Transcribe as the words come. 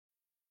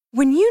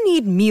When you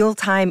need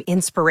mealtime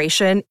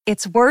inspiration,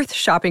 it's worth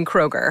shopping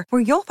Kroger,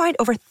 where you'll find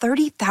over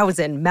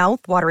 30,000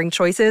 mouth-watering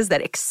choices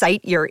that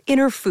excite your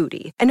inner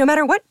foodie. And no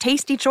matter what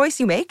tasty choice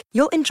you make,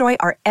 you'll enjoy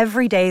our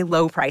everyday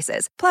low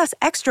prices, plus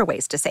extra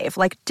ways to save,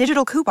 like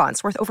digital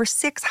coupons worth over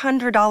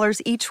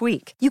 $600 each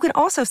week. You can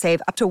also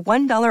save up to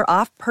 $1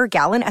 off per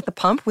gallon at the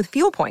pump with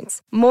fuel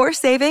points. More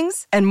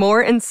savings and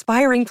more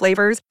inspiring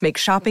flavors make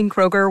shopping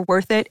Kroger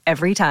worth it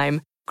every time.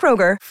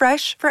 Kroger,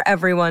 fresh for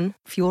everyone.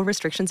 Fuel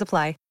restrictions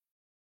apply.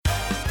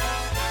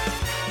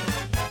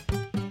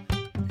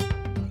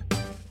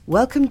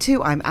 Welcome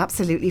to I'm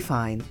Absolutely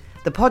Fine,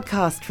 the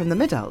podcast from the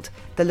Midult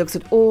that looks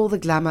at all the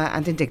glamour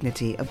and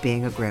indignity of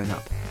being a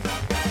grown-up.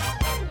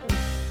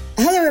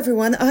 Hello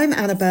everyone, I'm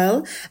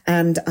Annabelle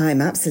and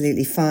I'm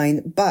absolutely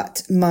fine,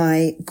 but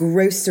my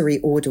grocery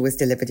order was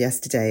delivered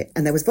yesterday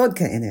and there was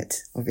vodka in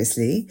it,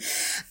 obviously.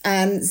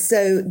 And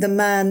so the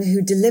man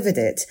who delivered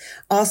it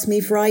asked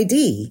me for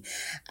ID.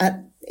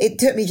 It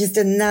took me just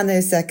a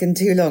nanosecond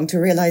too long to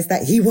realise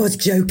that he was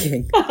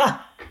joking.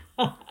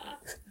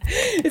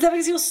 Is that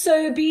because you're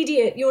so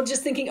obedient? You're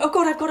just thinking, oh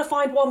God, I've got to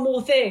find one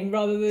more thing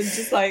rather than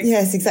just like...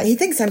 Yes, exactly. He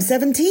thinks I'm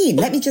 17.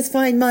 Let me just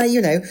find my,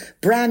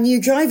 brand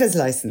new driver's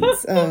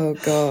license. Oh,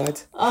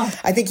 God.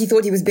 I think he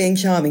thought he was being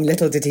charming.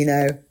 Little did he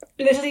know.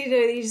 Little did he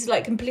know, he just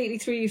completely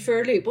threw you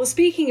for a loop. Well,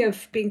 speaking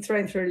of being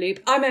thrown for a loop,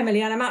 I'm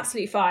Emily and I'm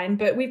absolutely fine,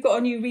 but we've got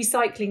a new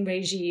recycling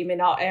regime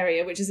in our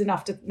area, which is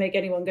enough to make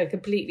anyone go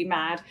completely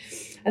mad.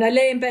 And I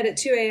lay in bed at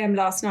 2 a.m.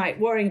 last night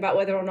worrying about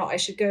whether or not I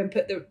should go and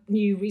put the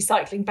new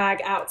recycling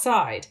bag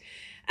outside.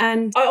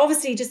 And I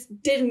obviously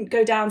just didn't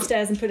go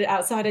downstairs and put it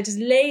outside. I just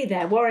lay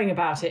there worrying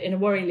about it in a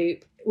worry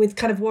loop with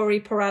kind of worry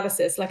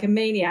paralysis like a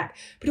maniac.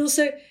 But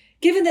also,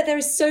 given that there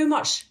is so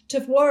much to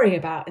worry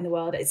about in the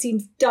world, it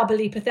seems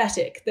doubly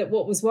pathetic that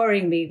what was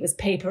worrying me was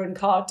paper and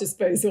card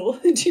disposal.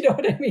 Do you know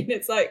what I mean?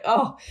 It's like,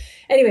 oh.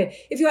 Anyway,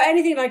 if you're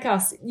anything like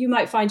us, you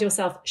might find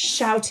yourself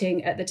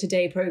shouting at the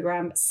Today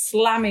programme,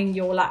 slamming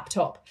your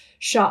laptop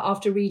shut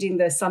after reading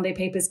the Sunday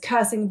papers,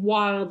 cursing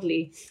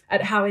wildly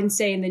at how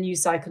insane the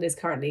news cycle is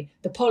currently.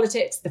 The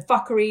politics, the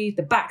fuckery,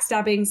 the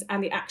backstabbings,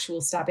 and the actual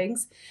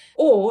stabbings.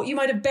 Or you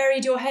might have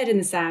buried your head in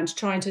the sand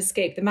trying to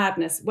escape the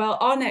madness. Well,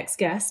 our next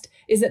guest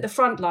is at the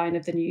front line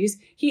of the news.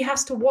 He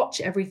has to watch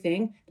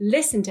everything,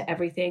 listen to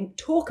everything,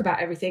 talk about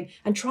everything,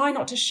 and try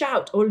not to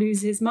shout or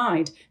lose his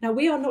mind. Now,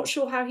 we are not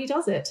sure how he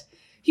does it.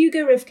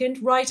 Hugo Rifkind,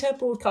 writer,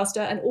 broadcaster,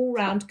 and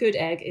all-round good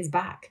egg, is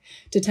back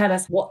to tell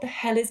us what the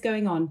hell is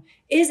going on.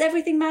 Is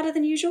everything madder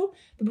than usual?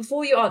 But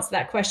before you answer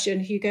that question,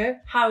 Hugo,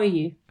 how are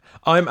you?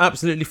 I'm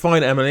absolutely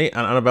fine, Emily,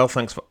 and Annabelle,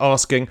 thanks for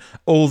asking.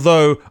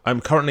 Although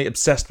I'm currently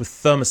obsessed with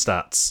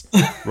thermostats,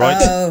 right?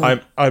 Oh.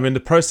 I'm in the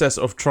process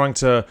of trying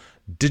to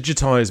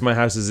digitize my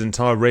house's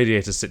entire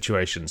radiator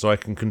situation so I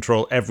can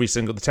control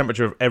the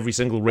temperature of every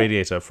single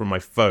radiator from my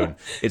phone.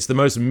 It's the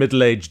most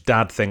middle-aged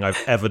dad thing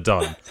I've ever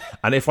done.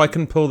 And if I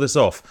can pull this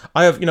off,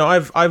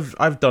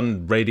 I've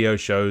done radio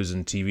shows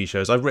and TV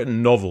shows. I've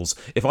written novels.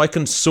 If I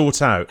can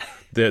sort out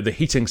the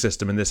heating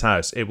system in this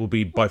house, it will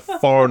be by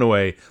far and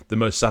away the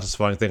most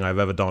satisfying thing I've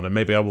ever done. And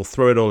maybe I will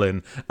throw it all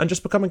in and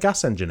just become a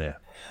gas engineer.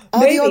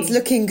 Are the odds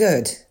looking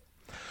good?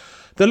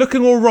 They're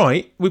looking all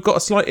right. We've got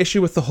a slight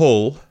issue with the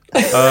hall.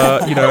 And how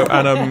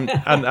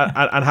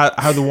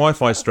the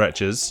Wi-Fi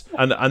stretches,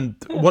 and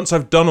once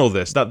I've done all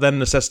this, that then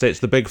necessitates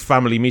the big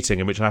family meeting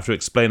in which I have to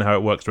explain how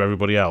it works to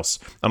everybody else,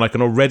 and I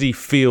can already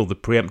feel the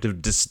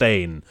preemptive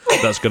disdain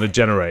that's going to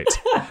generate.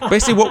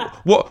 Basically,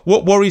 what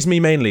worries me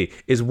mainly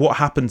is what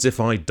happens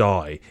if I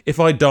die. If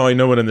I die,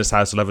 no one in this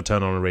house will ever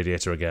turn on a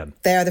radiator again.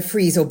 They either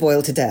freeze or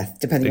boil to death,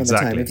 depending on the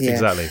time of year.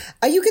 Exactly.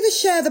 Are you going to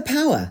share the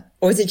power,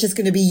 or is it just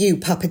going to be you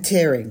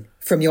puppeteering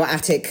from your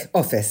attic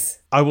office?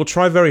 I will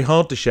try very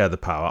hard to share the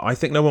power. I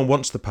think no one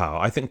wants the power.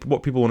 I think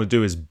what people want to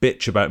do is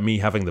bitch about me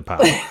having the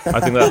power.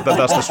 I think that's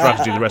the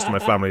strategy the rest of my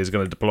family is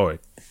going to deploy.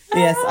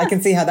 Yes, I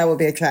can see how that would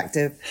be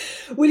attractive.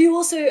 Will you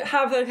also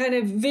have a kind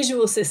of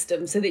visual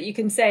system so that you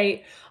can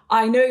say,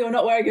 I know you're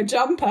not wearing a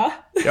jumper.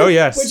 Oh,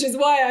 yes. Which is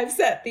why I've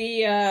set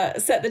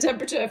the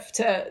temperature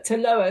to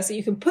lower so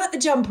you can put the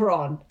jumper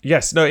on.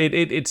 Yes, no,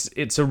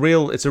 it's a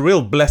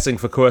real blessing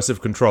for coercive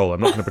control.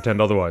 I'm not going to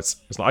pretend otherwise.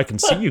 It's like I can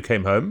see you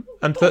came home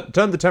and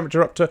turned the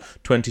temperature up to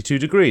 22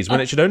 degrees when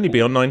it should only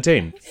be on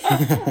 19.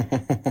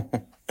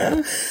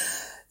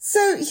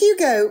 So,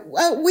 Hugo,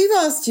 we've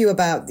asked you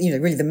about,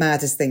 really the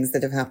maddest things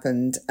that have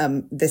happened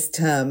this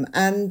term,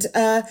 and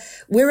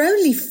we're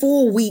only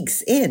 4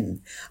 weeks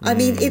in. I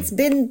mean, it's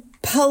been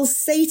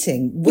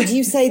pulsating. Would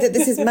you say that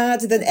this is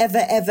madder than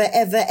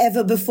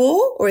ever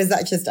before? Or is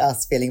that just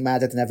us feeling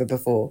madder than ever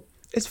before?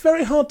 It's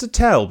very hard to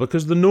tell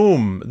because the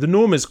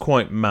norm is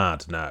quite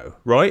mad now,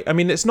 right? I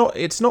mean, it's not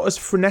as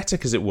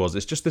frenetic as it was.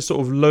 It's just this sort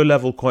of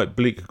low-level, quite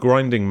bleak,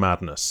 grinding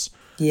madness.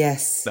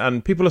 Yes.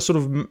 And people are sort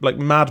of like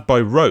mad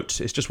by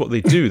rote. It's just what they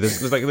do.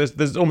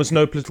 There's almost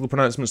no political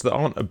pronouncements that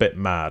aren't a bit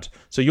mad.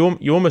 So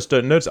you almost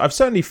don't notice. I've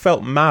certainly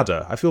felt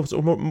madder. I feel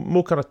sort of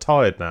more kind of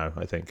tired now,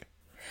 I think.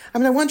 I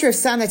mean, I wonder if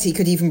sanity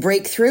could even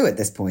break through at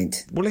this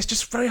point. Well, it's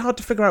just very hard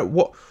to figure out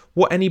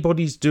what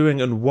anybody's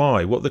doing and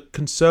why, what the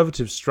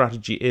Conservative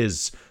strategy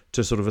is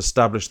to sort of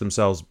establish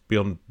themselves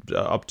beyond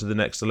up to the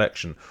next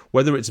election,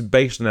 whether it's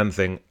based on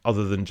anything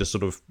other than just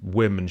sort of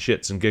whim and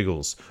shits and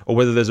giggles, or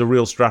whether there's a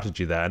real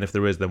strategy there, and if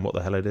there is, then what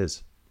the hell it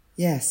is.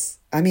 Yes.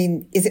 I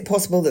mean, is it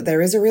possible that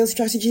there is a real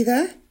strategy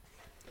there?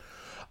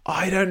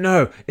 I don't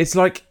know. It's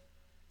like...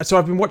 So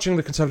I've been watching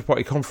the Conservative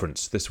Party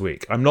conference this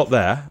week. I'm not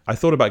there. I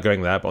thought about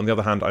going there, but on the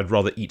other hand, I'd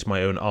rather eat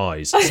my own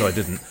eyes, so I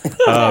didn't.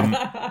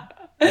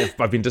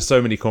 I've been to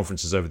so many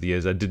conferences over the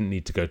years, I didn't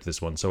need to go to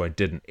this one, so I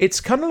didn't. It's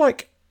kind of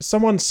like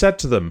someone said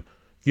to them,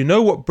 you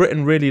know what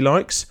Britain really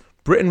likes?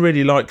 Britain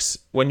really likes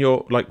when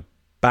you're like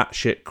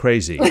batshit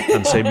crazy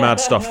and say mad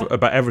stuff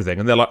about everything.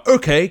 And they're like,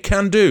 okay,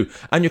 can do.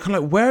 And you're kind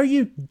of like, where are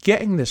you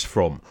getting this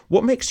from?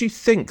 What makes you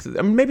think?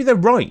 I mean, maybe they're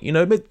right. You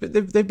know,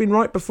 they've been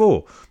right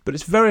before. But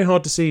it's very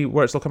hard to see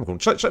where it's all coming from.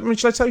 Shall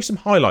I tell you some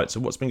highlights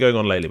of what's been going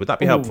on lately? Would that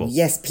be helpful?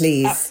 Yes,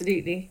 please.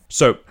 Absolutely.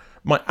 So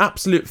my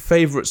absolute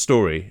favourite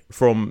story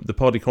from the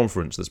party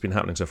conference that's been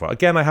happening so far,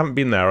 again, I haven't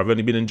been there, I've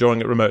only been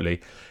enjoying it remotely,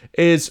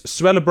 is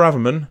Suella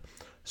Braverman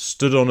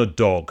stood on a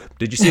dog.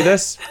 Did you see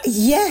this?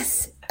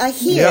 Yes. A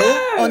heel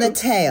on a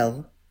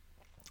tail.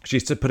 She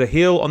used to put a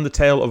heel on the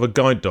tail of a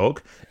guide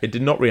dog. It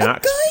did not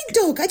react. A guide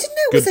dog? I didn't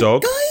know it was a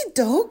guide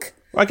dog.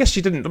 I guess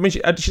she didn't. I mean, she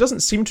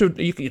doesn't seem to have...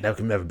 You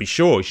can never be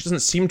sure. She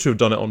doesn't seem to have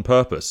done it on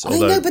purpose. I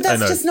know, but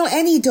that's just not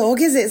any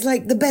dog, is it? It's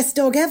like the best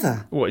dog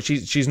ever. Well,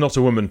 she's not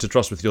a woman to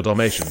trust with your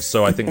Dalmatians,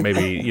 so I think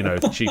maybe,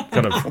 she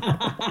kind of...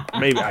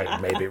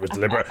 Maybe it was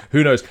deliberate.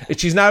 Who knows?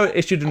 She's now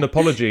issued an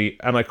apology,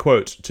 and I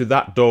quote, to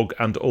that dog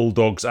and all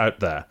dogs out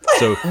there.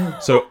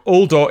 So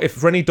all if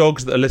for any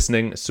dogs that are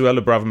listening, Suella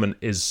Braverman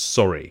is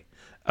sorry,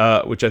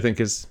 which I think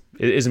is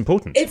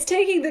important. It's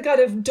taking the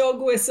kind of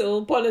dog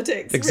whistle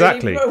politics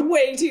exactly really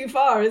way too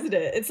far, isn't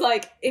it? It's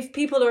like if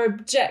people are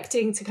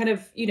objecting to kind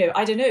of,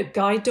 I don't know,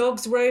 guide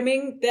dogs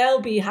roaming,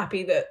 they'll be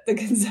happy that the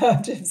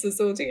Conservatives are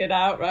sorting it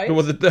out, right?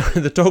 Well,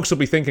 the dogs will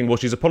be thinking, well,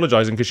 she's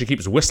apologising because she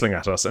keeps whistling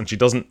at us and she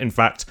doesn't, in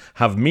fact,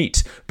 have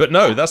meat. But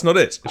no, that's not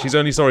it. She's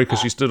only sorry because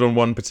she stood on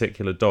one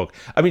particular dog.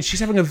 I mean, she's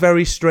having a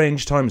very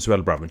strange time,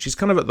 Suella Braverman. She's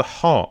kind of at the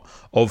heart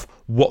of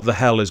what the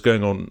hell is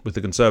going on with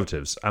the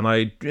Conservatives.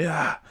 And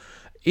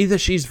either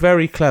she's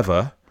very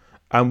clever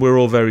and we're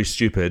all very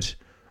stupid,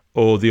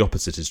 or the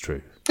opposite is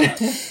true.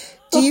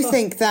 Do you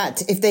think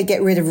that if they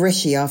get rid of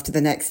Rishi after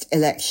the next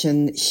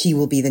election, she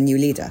will be the new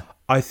leader?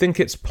 I think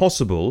it's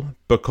possible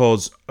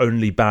because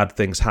only bad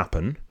things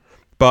happen.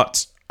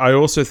 But I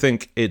also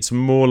think it's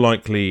more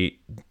likely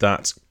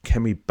that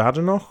Kemi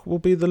Badenoch will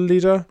be the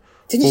leader.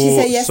 Didn't she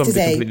say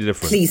yesterday,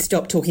 please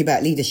stop talking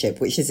about leadership,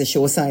 which is a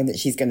sure sign that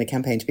she's going to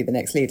campaign to be the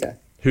next leader?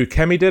 Who,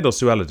 Kemi did or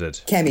Suella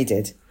did? Kemi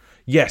did.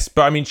 Yes,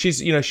 but I mean, she's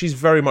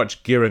very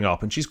much gearing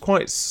up, and she's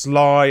quite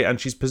sly,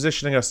 and she's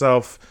positioning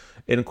herself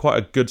in quite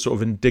a good sort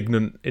of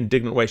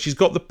indignant way. She's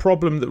got the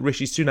problem that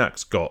Rishi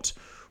Sunak's got,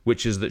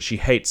 which is that she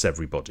hates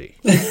everybody.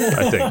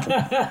 I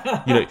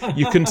think,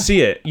 you can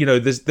see it.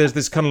 There's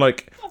this kind of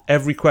like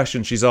every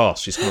question she's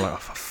asked, she's kind of like, oh,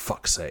 for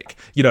fuck's sake.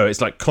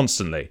 It's like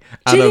constantly.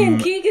 Gillian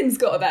Keegan's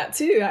got that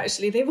too,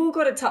 actually. They've all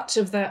got a touch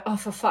of the, oh,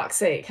 for fuck's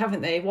sake,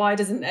 haven't they? Why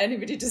doesn't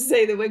anybody just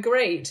say that we're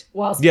great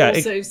whilst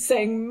also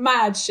saying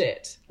mad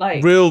shit?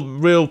 Like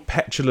real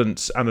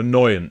petulance and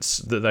annoyance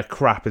that their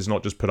crap is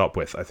not just put up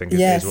with, I think,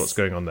 is what's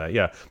going on there.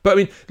 Yeah. But I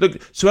mean, look,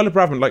 Suella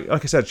Braverman,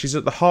 like I said, she's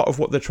at the heart of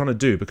what they're trying to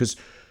do, because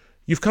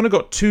you've kind of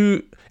got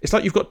two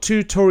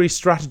Tory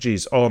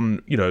strategies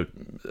on,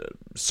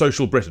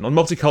 social Britain, on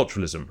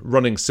multiculturalism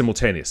running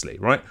simultaneously,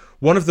 right?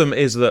 One of them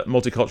is that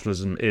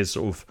multiculturalism is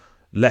sort of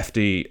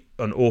lefty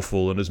and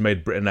awful and has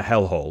made Britain a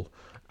hellhole.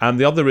 And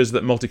the other is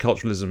that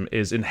multiculturalism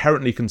is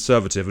inherently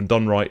conservative and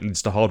done right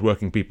leads to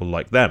hardworking people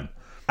like them.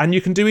 And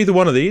you can do either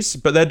one of these,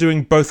 but they're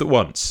doing both at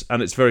once,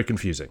 and it's very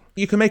confusing.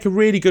 You can make a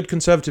really good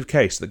Conservative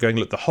case that going,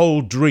 look, the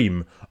whole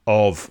dream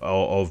of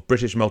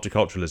British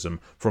multiculturalism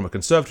from a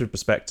Conservative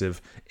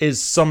perspective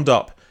is summed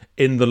up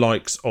in the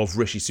likes of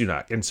Rishi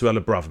Sunak, in Suella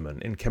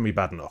Braverman, in Kemi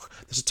Badenoch.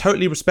 That's a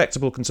totally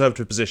respectable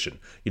Conservative position.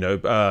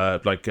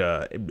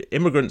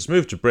 Immigrants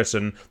move to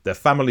Britain, their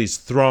families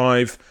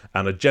thrive,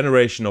 and a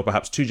generation or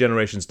perhaps two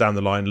generations down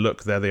the line,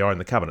 look, there they are in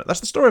the cabinet. That's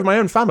the story of my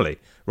own family,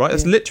 right?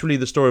 That's literally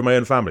the story of my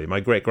own family.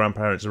 My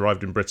great-grandparents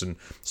arrived in Britain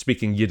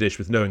speaking Yiddish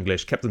with no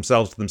English, kept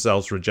themselves to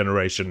themselves for a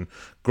generation,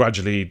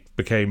 gradually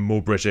became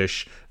more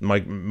British.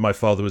 My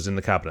father was in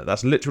the cabinet.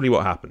 That's literally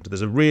what happened.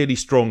 There's a really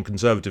strong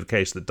Conservative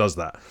case that does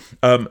that.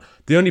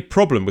 The only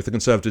problem with the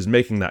Conservatives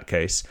making that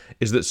case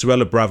is that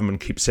Suella Braverman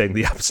keeps saying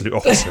the absolute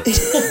opposite.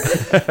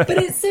 But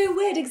it's so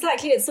weird,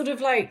 exactly. It's sort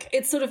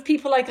of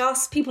people like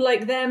us, people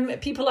like them,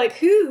 people like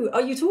who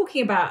are you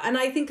talking about? And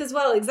I think as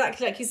well,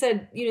 exactly like you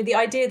said, the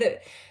idea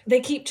that they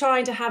keep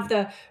trying to have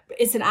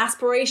it's an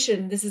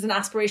aspiration. This is an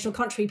aspirational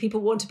country.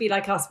 People want to be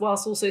like us,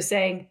 whilst also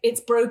saying it's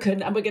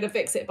broken and we're going to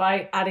fix it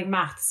by adding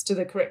maths to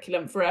the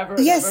curriculum forever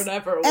and ever and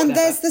ever. And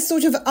there's this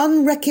sort of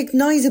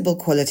unrecognisable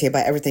quality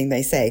about everything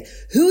they say.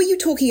 Who are you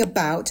talking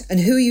about and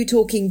who are you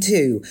talking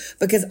to?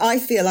 Because I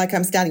feel like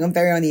I'm standing on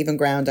very uneven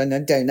ground and I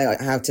don't know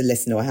how to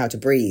listen or how to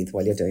breathe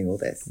while you're doing all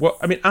this. Well,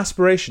 I mean,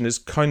 aspiration is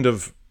kind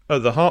of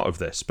at the heart of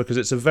this, because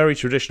it's a very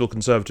traditional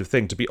Conservative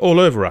thing to be all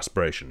over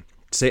aspiration.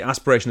 To say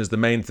aspiration is the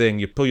main thing,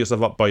 you pull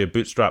yourself up by your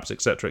bootstraps,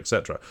 etc.,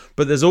 etc.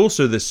 But there's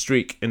also this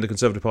streak in the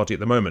Conservative Party at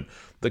the moment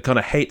that kind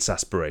of hates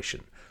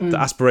aspiration. The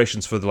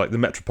aspirations for the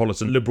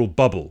metropolitan liberal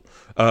bubble,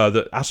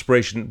 the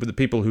aspiration with the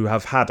people who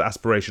have had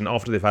aspiration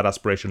after they've had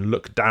aspiration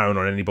look down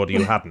on anybody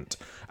who hadn't.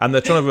 And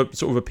they're trying to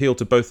sort of appeal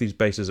to both these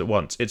bases at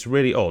once. It's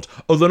really odd.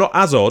 Although not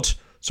as odd.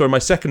 Sorry, my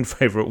second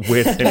favourite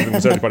weird thing from the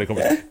Conservative Party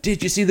conference.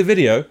 Did you see the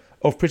video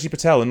of Priti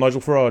Patel and Nigel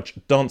Farage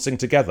dancing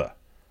together?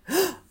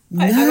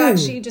 No. I've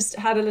actually just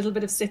had a little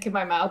bit of sick in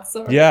my mouth.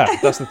 Sorry. Yeah,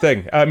 that's the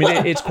thing. I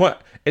mean, it's quite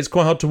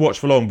hard to watch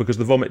for long because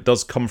the vomit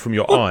does come from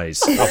your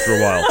eyes after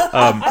a while.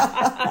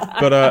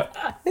 But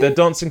they're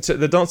dancing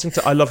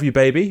to "I Love You,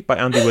 Baby" by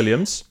Andy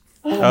Williams.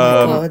 Oh my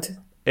God.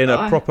 In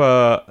a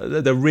proper,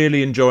 they're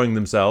really enjoying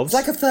themselves.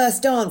 It's like a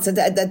first dance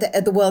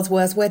at the world's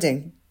worst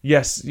wedding.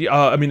 Yes,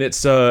 I mean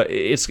it's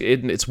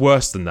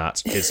worse than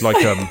that. It's like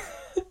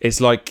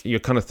it's like you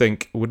kind of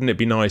think, wouldn't it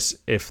be nice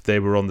if they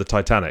were on the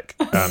Titanic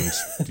and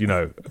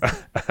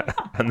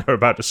and they're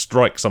about to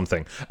strike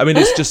something? I mean,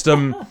 it's just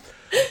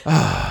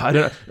I don't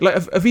know.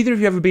 Like, have either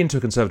of you ever been to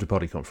a Conservative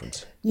Party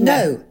conference?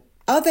 No.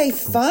 Are they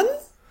fun?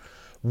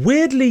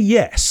 Weirdly,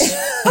 yes.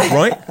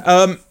 Right,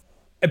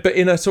 but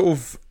in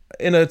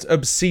an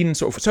obscene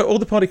sort of... So all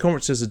the party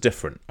conferences are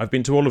different. I've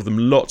been to all of them,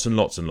 lots and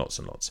lots and lots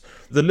and lots.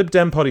 The Lib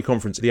Dem party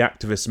conference, the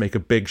activists make a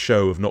big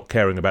show of not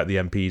caring about the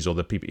MPs or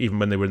the people, even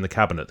when they were in the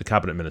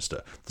cabinet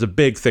minister. There's a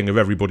big thing of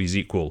everybody's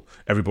equal,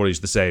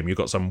 everybody's the same. You've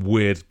got some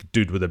weird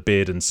dude with a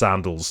beard and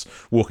sandals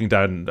walking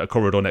down a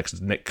corridor next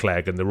to Nick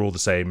Clegg, and they're all the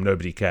same,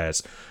 nobody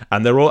cares.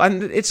 And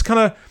it's kind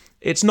of...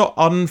 It's not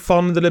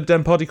unfun, the Lib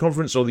Dem party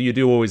conference, although you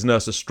do always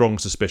nurse a strong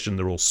suspicion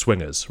they're all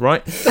swingers,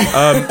 right?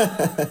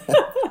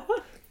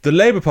 The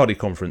Labour Party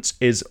conference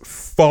is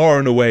far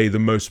and away the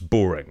most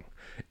boring.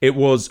 It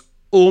was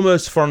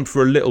almost fun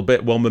for a little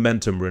bit while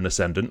Momentum were in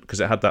Ascendant, because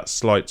it had that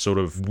slight sort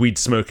of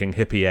weed-smoking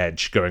hippie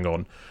edge going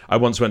on. I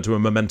once went to a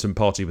Momentum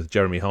party with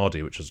Jeremy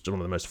Hardy, which was one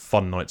of the most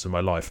fun nights of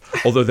my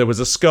life. Although there was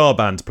a ska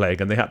band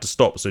playing and they had to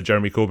stop so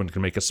Jeremy Corbyn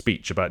can make a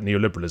speech about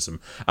neoliberalism.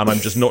 And I'm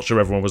just not sure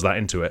everyone was that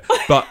into it.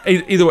 But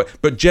either way,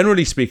 but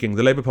generally speaking,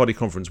 the Labour Party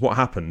conference, what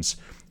happens...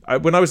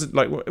 When I was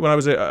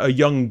a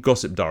young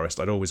gossip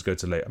diarist, I'd always go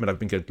to Labour. I mean, I've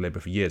been going to Labour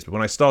for years, but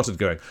when I started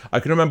going, I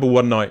can remember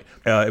one night,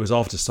 it was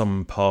after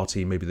some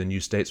party, maybe the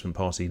New Statesman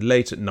party,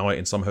 late at night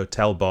in some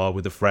hotel bar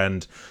with a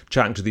friend,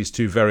 chatting to these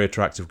two very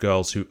attractive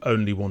girls who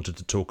only wanted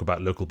to talk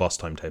about local bus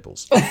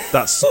timetables.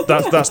 That's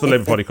the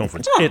Labour Party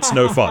conference. It's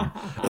no fun.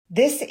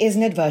 This is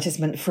an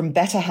advertisement from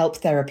BetterHelp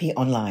Therapy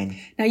Online.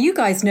 Now, you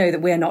guys know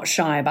that we're not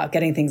shy about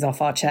getting things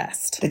off our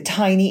chest. The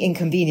tiny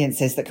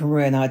inconveniences that can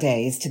ruin our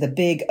days to the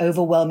big,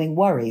 overwhelming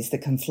worries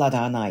that can flood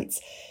our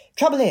nights.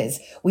 Trouble is,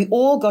 we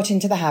all got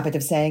into the habit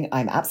of saying,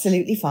 I'm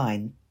absolutely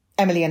fine.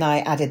 Emily and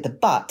I added the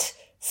but,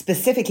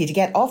 specifically to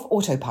get off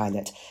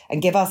autopilot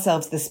and give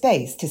ourselves the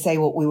space to say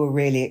what we were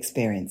really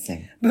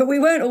experiencing. But we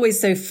weren't always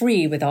so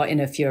free with our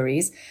inner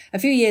furies. A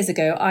few years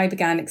ago, I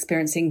began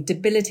experiencing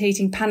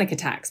debilitating panic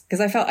attacks because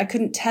I felt I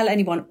couldn't tell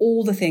anyone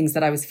all the things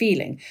that I was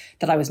feeling,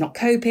 that I was not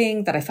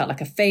coping, that I felt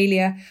like a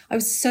failure. I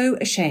was so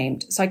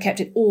ashamed, so I kept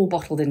it all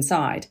bottled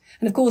inside.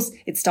 And of course,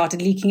 it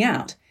started leaking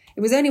out. It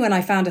was only when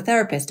I found a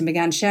therapist and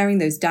began sharing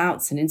those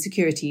doubts and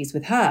insecurities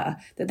with her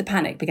that the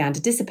panic began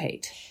to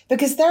dissipate.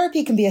 Because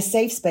therapy can be a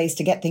safe space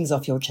to get things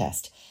off your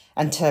chest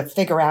and to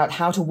figure out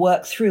how to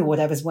work through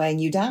whatever's weighing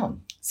you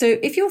down. So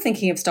if you're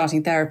thinking of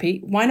starting therapy,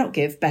 why not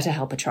give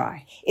BetterHelp a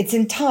try? It's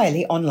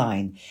entirely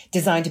online,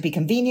 designed to be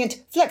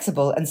convenient,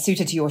 flexible, and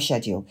suited to your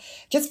schedule.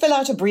 Just fill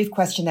out a brief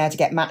questionnaire to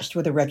get matched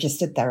with a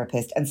registered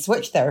therapist and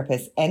switch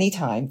therapists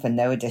anytime for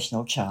no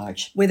additional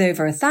charge. With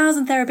over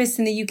 1,000 therapists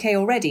in the UK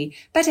already,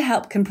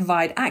 BetterHelp can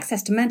provide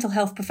access to mental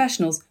health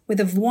professionals with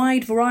a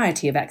wide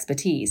variety of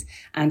expertise.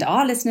 And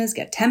our listeners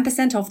get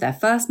 10% off their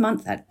first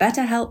month at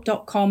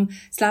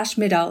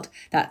betterhelp.com/midult.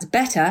 That's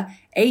better,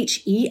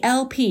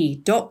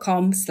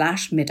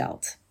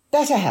 HELP.com/midult.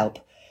 BetterHelp,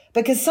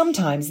 because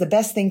sometimes the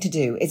best thing to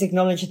do is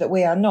acknowledge that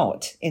we are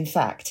not, in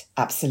fact,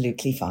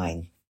 absolutely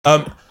fine.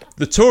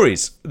 The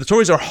Tories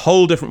are a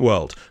whole different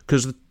world,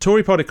 because the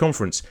Tory party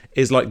conference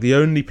is like the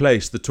only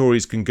place the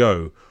Tories can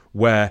go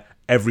where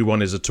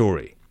everyone is a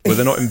Tory, where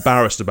they're not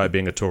embarrassed about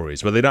being a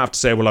Tories, where they don't have to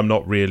say, well, I'm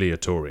not really a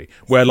Tory,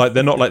 where like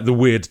they're not like the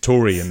weird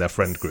Tory in their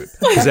friend group,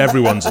 because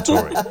everyone's a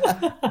Tory.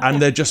 And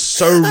they're just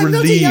so relieved. I'm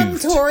not a young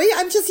Tory,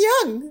 I'm just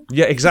young.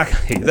 Yeah,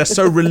 exactly. They're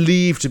so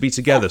relieved to be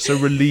together, so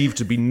relieved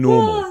to be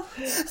normal.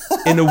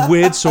 In a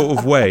weird sort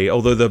of way,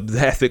 although the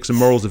ethics and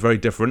morals are very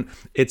different,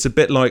 it's a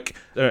bit like,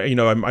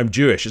 I'm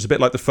Jewish. It's a bit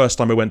like the first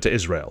time I went to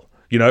Israel.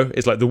 You know,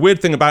 it's like the weird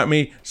thing about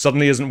me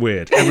suddenly isn't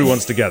weird.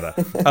 Everyone's together.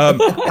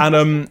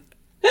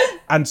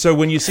 And so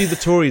when you see the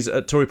Tories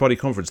at Tory party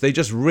conference, they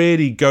just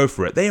really go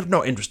for it. They are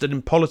not interested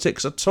in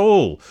politics at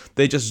all.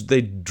 They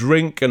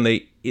drink and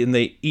they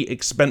eat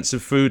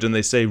expensive food and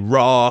they say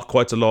rah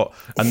quite a lot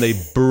and they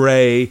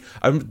bray.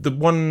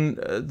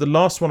 The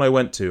last one I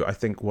went to, I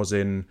think, was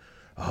in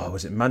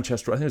was it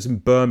Manchester? I think it was in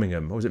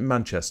Birmingham. Or was it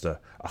Manchester?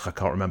 I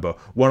can't remember.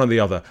 One or the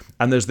other.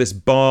 And there's this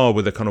bar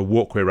with a kind of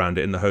walkway around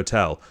it in the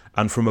hotel.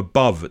 And from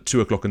above at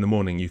 2 o'clock in the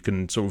morning, you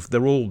can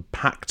they're all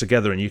packed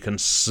together and you can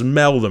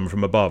smell them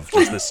from above.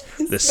 Just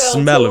this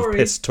smell of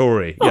piss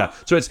Tory. Yeah.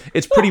 So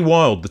it's pretty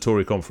wild, the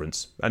Tory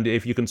conference. And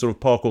if you can sort of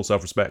park all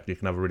self-respect, you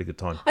can have a really good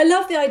time. I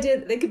love the idea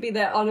that they could be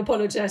their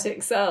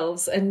unapologetic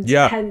selves, and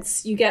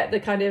hence you get the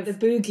kind of the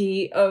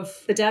boogie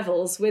of the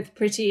devils with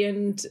Pretty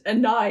and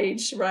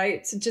Nige,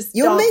 right? Just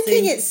You're dancing.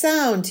 making it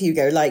sound,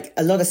 Hugo, like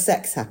a lot of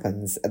sex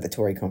happens at the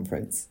Tory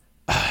conference.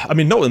 I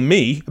mean, not with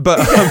me, but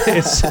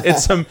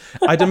it's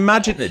I'd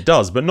imagine it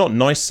does, but not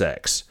nice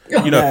sex.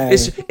 You know,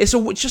 it's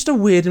just a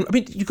weird. I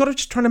mean, you got to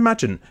just try and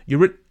imagine.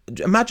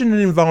 Imagine an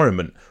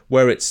environment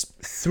where it's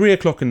 3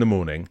 o'clock in the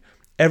morning,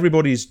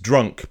 everybody's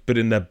drunk but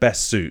in their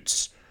best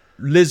suits.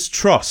 Liz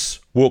Truss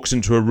walks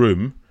into a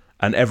room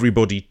and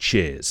everybody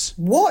cheers.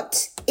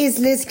 What is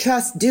Liz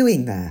Truss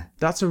doing there?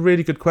 That's a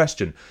really good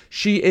question.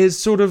 She is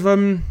sort of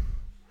well,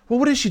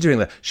 what is she doing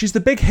there? She's the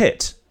big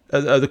hit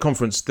at the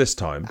conference this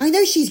time. I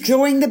know she's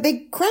drawing the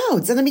big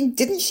crowds. And I mean,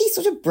 didn't she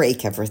sort of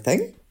break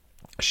everything?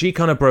 She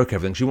kind of broke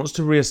everything. She wants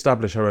to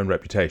re-establish her own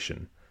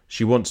reputation.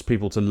 She wants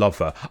people to love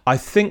her. I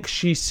think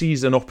she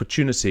sees an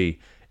opportunity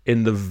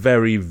in the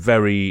very,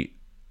 very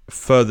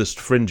furthest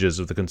fringes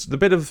of the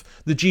bit of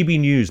the GB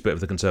News bit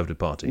of the Conservative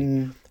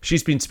Party.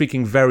 She's been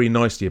speaking very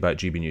nicely about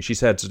GB News. She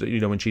said,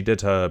 you know, when she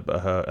did her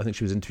I think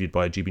she was interviewed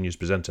by a GB News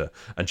presenter,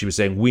 and she was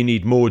saying, we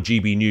need more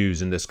GB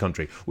News in this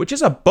country, which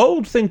is a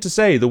bold thing to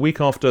say the week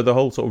after the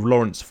whole sort of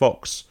Lawrence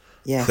Fox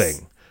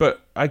thing.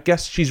 But I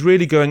guess she's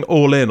really going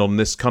all in on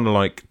this kind of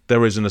like,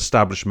 there is an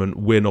establishment,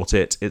 we're not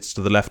it, it's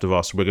to the left of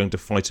us, we're going to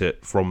fight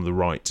it from the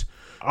right.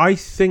 I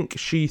think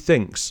she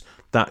thinks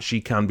that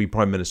she can be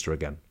Prime Minister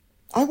again.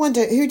 I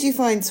wonder, who do you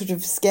find sort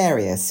of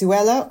scarier,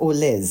 Suella or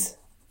Liz?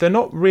 They're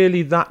not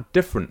really that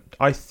different.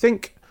 I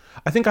think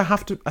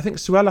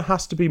Suella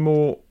has to be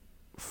more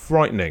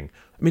frightening.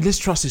 I mean, Liz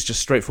Truss is just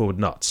straightforward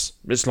nuts.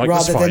 It's like,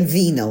 rather than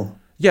venal.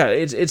 Yeah,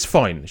 it's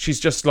fine. She's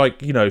just like,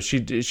 you know,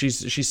 she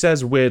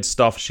says weird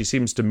stuff. She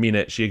seems to mean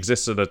it. She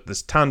exists at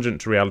this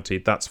tangent to reality.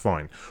 That's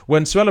fine.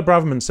 When Suella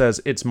Braverman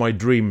says, it's my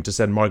dream to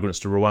send migrants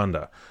to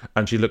Rwanda,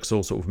 and she looks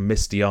all sort of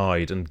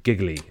misty-eyed and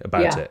giggly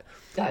about it.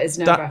 That is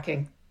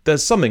nerve-wracking.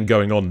 There's something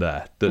going on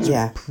there that's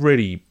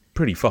pretty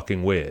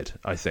fucking weird,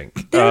 I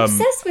think. They're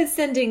obsessed with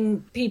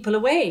sending people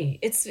away.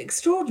 It's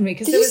extraordinary.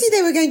 Did you see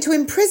they were going to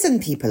imprison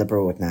people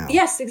abroad now?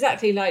 Yes,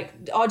 exactly. Like,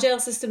 our jail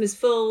system is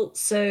full,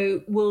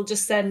 so we'll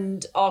just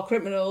send our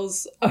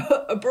criminals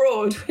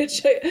abroad,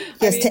 which...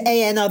 to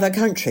another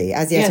country,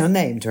 as yet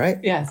unnamed, right?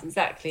 Yes,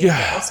 exactly.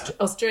 Yeah.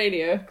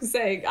 Australia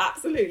saying,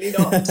 absolutely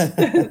not.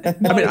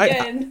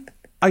 Again.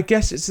 I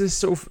guess it's this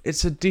sort of...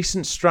 It's a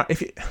decent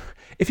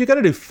if you're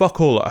going to do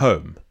fuck all at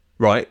home,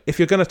 right? If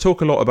you're going to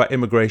talk a lot about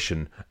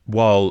immigration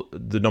while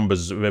the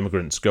numbers of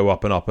immigrants go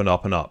up and up and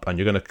up and up, and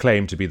you're going to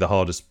claim to be the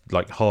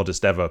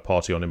hardest ever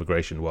party on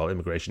immigration while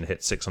immigration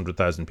hits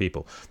 600,000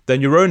 people,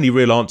 then your only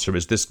real answer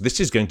is this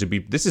is going to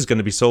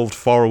be solved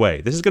far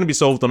away. This is going to be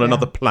solved on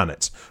another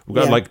planet.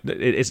 We're not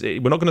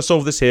going to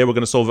solve this here. We're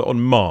going to solve it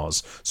on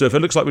Mars. So if it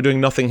looks like we're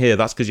doing nothing here,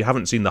 that's because you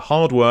haven't seen the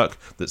hard work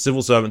that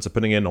civil servants are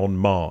putting in on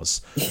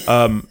Mars.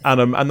 And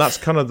that's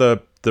kind of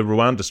the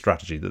Rwanda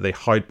strategy, that they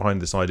hide behind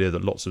this idea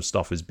that lots of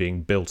stuff is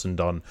being built and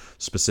done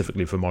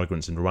specifically for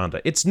migrants in Rwanda.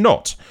 It's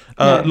not.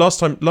 No. Last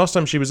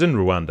time she was in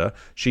Rwanda,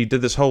 she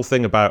did this whole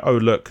thing about, oh,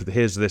 look,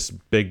 here's this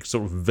big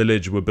sort of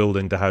village we're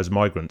building to house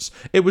migrants.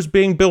 It was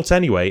being built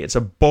anyway. It's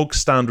a bog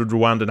standard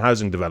Rwandan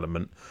housing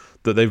development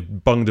that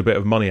they've bunged a bit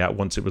of money at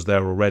once it was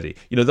there already.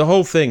 You know, the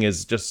whole thing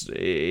is just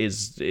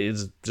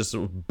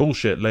sort of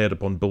bullshit layered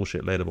upon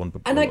bullshit layered upon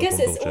bullshit. And I guess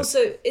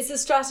it's a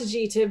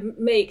strategy to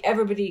make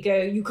everybody go,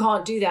 you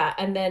can't do that,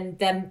 and then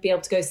them be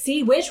able to go,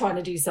 see, we're trying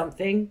to do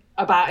something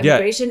about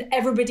immigration.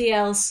 Everybody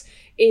else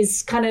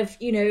is kind of,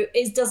 you know,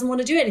 doesn't want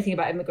to do anything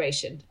about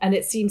immigration. And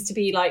it seems to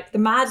be like the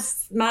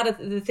madder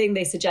the thing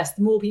they suggest,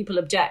 the more people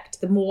object,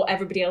 the more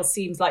everybody else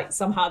seems like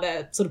somehow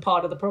they're sort of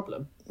part of the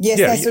problem. Yes,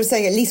 they're sort of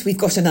saying, at least we've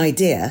got an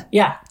idea.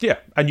 Yeah. Yeah,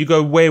 and you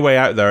go way, way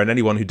out there, and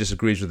anyone who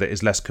disagrees with it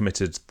is less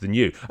committed than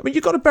you. I mean,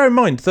 you've got to bear in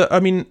mind that, I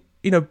mean,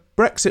 you know,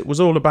 Brexit was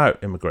all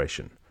about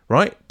immigration,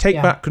 right? Take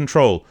Back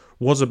Control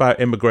was about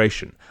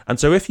immigration. And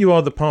so if you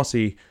are the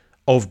party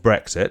of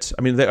Brexit,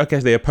 I mean,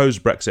 they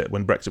opposed Brexit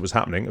when Brexit was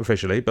happening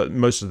officially, but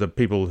most of the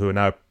people who are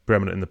now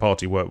preeminent in the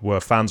party were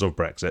fans of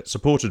Brexit,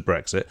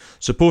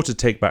 supported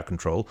Take Back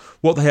Control.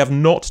 What they have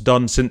not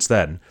done since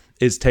then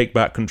is take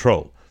back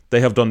control.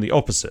 They have done the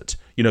opposite.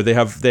 You know, they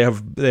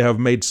have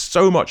made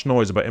so much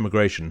noise about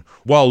immigration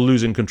while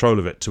losing control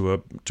of it to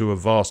a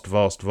vast,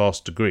 vast,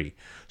 vast degree.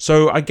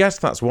 So I guess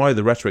that's why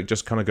the rhetoric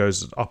just kind of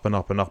goes up and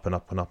up and up and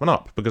up and up and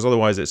up, because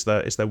otherwise it's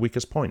their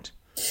weakest point.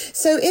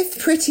 So if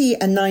Pretty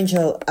and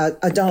Nigel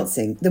are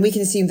dancing, then we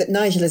can assume that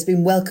Nigel has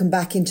been welcomed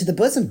back into the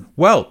bosom.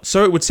 Well,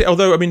 so it would say,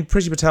 although, I mean,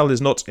 Priti Patel is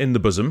not in the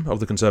bosom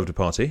of the Conservative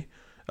Party.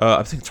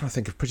 I'm trying to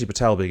think of Priti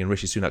Patel being in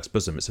Rishi Sunak's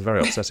bosom. It's a very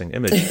upsetting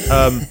image.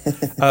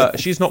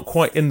 She's not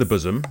quite in the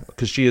bosom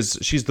because she's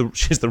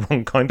the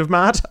wrong kind of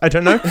mad. I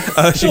don't know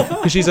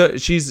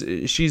because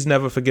she's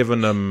never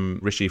forgiven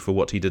Rishi for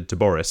what he did to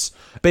Boris.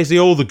 Basically,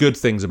 all the good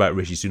things about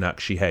Rishi Sunak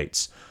she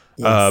hates.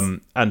 Yes.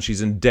 And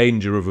she's in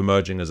danger of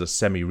emerging as a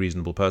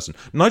semi-reasonable person.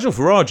 Nigel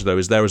Farage, though,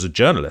 is there as a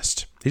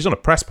journalist. He's on a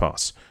press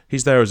pass.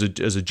 He's there as a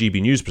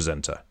GB News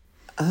presenter.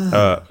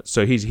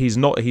 So he's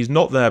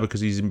not there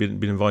because he's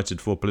been invited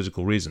for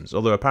political reasons.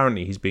 Although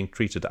apparently he's being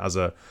treated as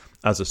a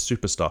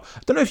superstar.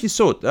 I don't know if you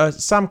saw it.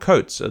 Sam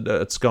Coates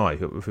at Sky,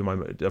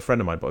 a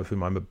friend of mine, but of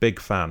whom I'm a big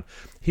fan.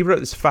 He wrote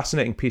this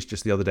fascinating piece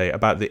just the other day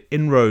about the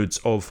inroads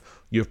of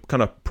your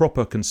kind of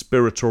proper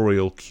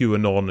conspiratorial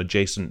QAnon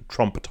adjacent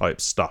Trump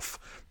type stuff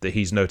that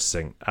he's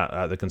noticing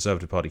at the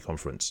Conservative Party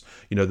conference.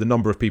 You know, the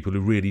number of people who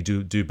really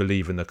do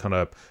believe in the kind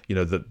of, you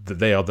know, that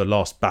they are the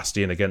last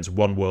bastion against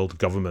one world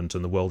government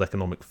and the World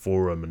Economic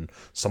Forum and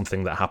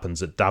something that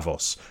happens at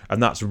Davos.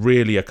 And that's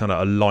really a kind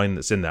of a line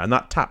that's in there. And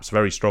that taps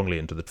very strongly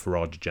into the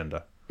Farage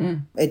agenda.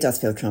 It does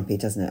feel Trumpy,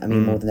 doesn't it? I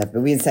mean, more than ever.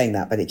 We've been saying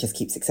that, but it just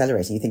keeps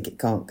accelerating. You think it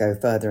can't go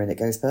further and it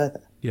goes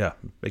further. Yeah,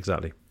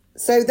 exactly.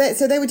 So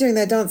they were doing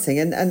their dancing.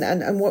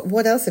 And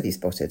what else have you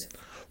spotted?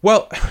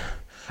 Well,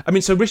 I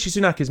mean, so Rishi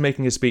Sunak is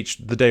making his speech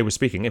the day we're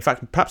speaking. In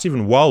fact, perhaps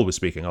even while we're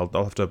speaking. I'll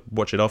have to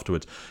watch it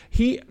afterwards.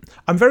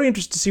 I'm very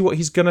interested to see what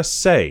he's going to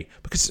say.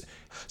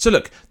 So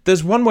look,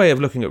 there's one way of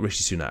looking at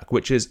Rishi Sunak,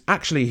 which is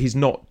actually he's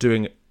not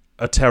doing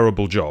a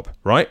terrible job,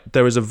 right?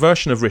 There is a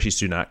version of Rishi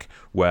Sunak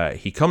where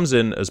he comes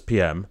in as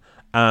PM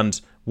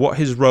and what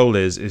his role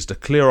is to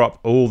clear up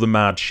all the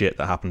mad shit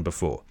that happened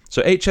before.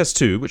 So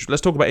HS2, which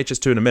let's talk about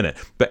HS2 in a minute,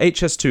 but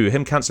HS2,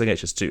 him cancelling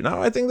HS2.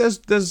 Now, I think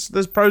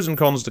there's pros and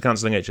cons to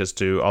cancelling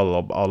HS2.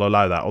 I'll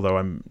allow that,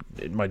 although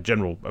my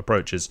general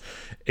approach is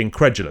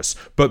incredulous.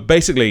 But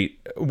basically,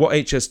 what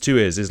HS2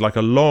 is like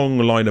a long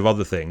line of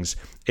other things.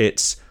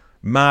 It's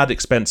mad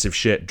expensive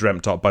shit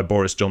dreamt up by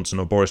Boris Johnson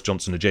or Boris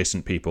Johnson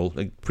adjacent people.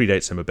 It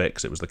predates him a bit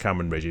because it was the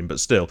Cameron regime, but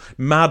still,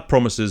 mad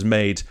promises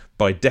made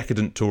by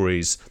decadent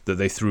Tories that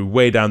they threw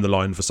way down the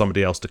line for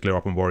somebody else to clear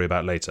up and worry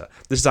about later.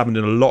 This has happened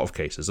in a lot of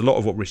cases, a lot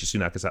of what Rishi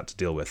Sunak has had to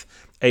deal with.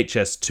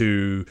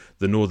 HS2,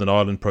 the Northern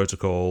Ireland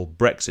Protocol,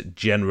 Brexit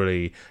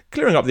generally,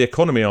 clearing up the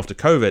economy after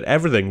COVID,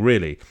 everything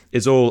really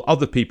is all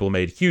other people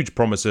made huge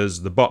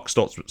promises, the buck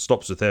stops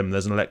with him,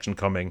 there's an election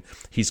coming,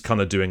 he's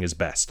kind of doing his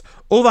best.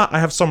 All that I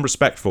have some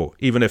respect for,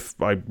 even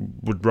if I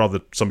would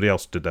rather somebody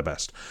else did their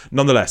best.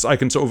 Nonetheless, I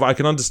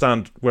can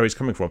understand where he's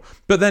coming from.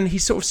 But then he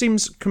sort of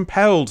seems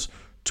compelled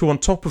to, on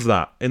top of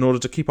that, in order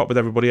to keep up with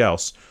everybody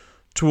else,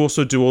 to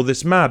also do all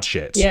this mad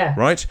shit. Yeah.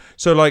 Right?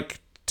 So, like,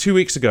 2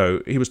 weeks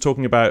ago, he was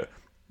talking about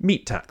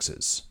meat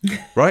taxes,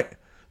 right?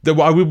 That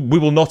we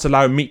will not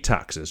allow meat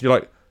taxes. You're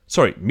like,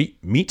 sorry,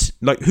 meat?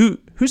 Like, who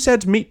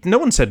said meat? No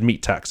one said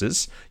meat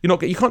taxes.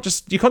 You can't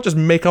just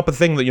make up a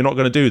thing that you're not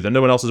going to do that no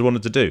one else has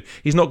wanted to do.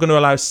 He's not going to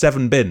allow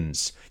 7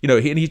 bins. You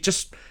know,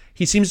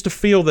 he seems to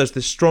feel there's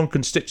this strong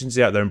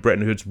constituency out there in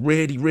Britain who's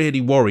really,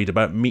 really worried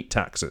about meat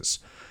taxes.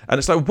 And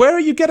it's like, where are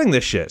you getting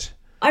this shit?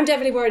 I'm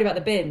definitely worried about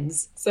the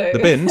bins. So the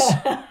bins?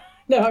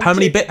 No, how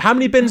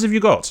many bins have you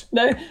got?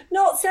 No,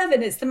 not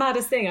 7. It's the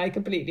maddest thing. I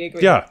completely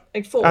agree. Yeah,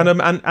 like 4.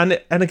 And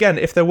again,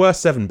 if there were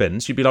 7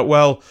 bins, you'd be like,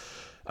 well,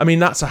 I mean,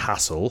 that's a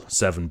hassle,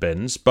 7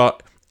 bins,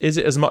 but is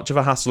it as much of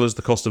a hassle as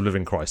the cost of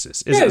living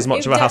crisis? Is it as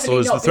much of a hassle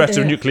as the threat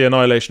of nuclear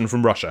annihilation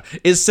from Russia?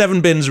 Is 7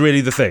 bins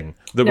really the thing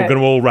that we're going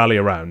to all rally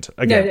around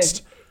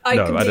against? No, I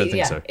don't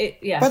think so.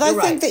 But I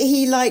think that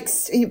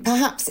he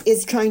perhaps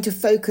is trying to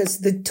focus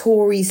the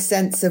Tory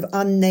sense of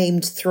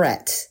unnamed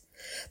threat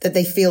that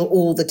they feel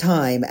all the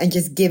time and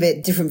just give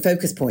it different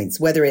focus points,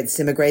 whether it's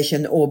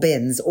immigration or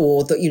bins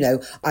or,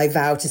 I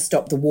vow to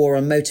stop the war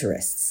on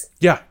motorists.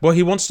 Yeah, well,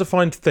 he wants to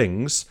find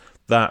things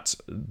that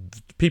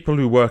people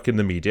who work in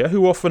the media,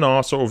 who often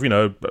are sort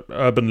of,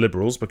 urban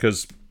liberals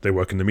because they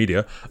work in the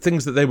media,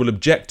 things that they will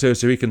object to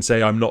so he can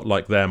say, I'm not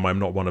like them, I'm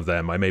not one of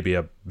them, I may be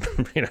a,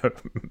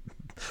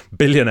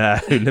 billionaire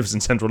who lives in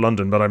central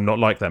London, but I'm not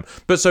like them.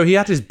 But so he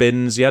had his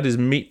bins, he had his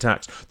meat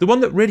tax. The one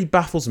that really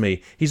baffles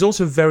me, he's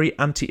also very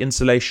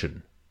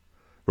anti-insulation,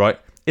 right?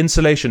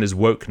 Insulation is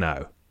woke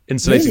now.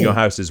 Insulating your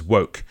house is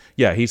woke.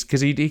 Yeah, because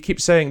he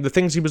keeps saying the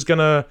things he was going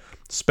to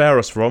spare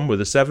us from were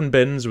the 7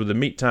 bins, with the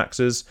meat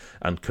taxes,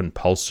 and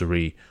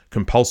compulsory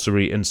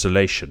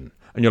insulation.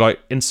 And you're like,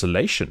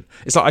 insulation?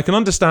 It's like, I can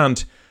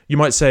understand. You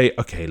might say,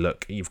 okay,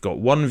 look, you've got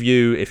one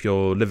view if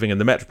you're living in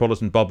the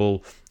metropolitan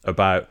bubble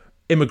about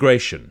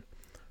immigration,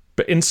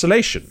 but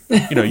insulation,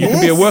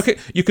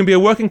 you can be a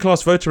working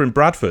class voter in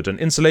Bradford, and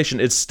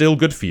insulation is still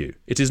good for you.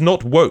 It is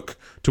not woke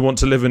to want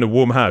to live in a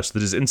warm house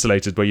that is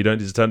insulated where you don't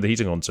need to turn the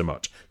heating on so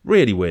much.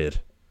 Really weird.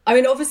 I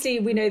mean, obviously,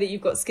 we know that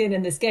you've got skin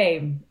in this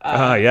game.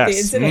 Yes. The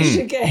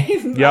insulation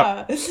game.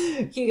 Yeah.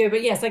 Hugo,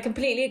 but yes, I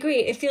completely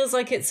agree. It feels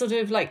like it's sort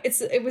of like,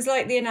 it was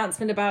like the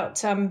announcement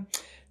about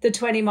the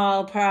 20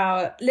 mile per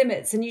hour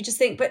limits. And you just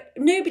think, but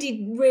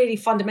nobody really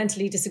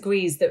fundamentally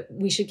disagrees that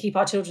we should keep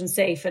our children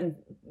safe and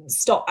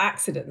stop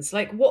accidents.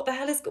 Like, what the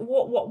hell is,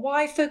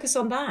 why focus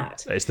on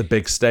that? It's the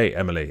big state,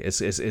 Emily.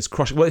 It's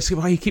crushing. Well, it's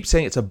why you keep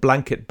saying it's a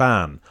blanket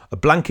ban. A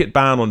blanket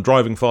ban on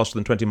driving faster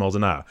than 20 miles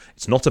an hour.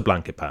 It's not a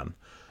blanket ban.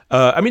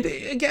 I mean,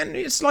 again,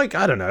 it's like,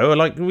 I don't know,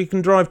 like we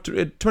can drive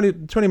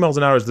 20 miles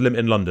an hour is the limit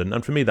in London.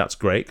 And for me, that's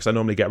great because I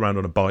normally get around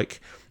on a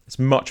bike. It's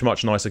much,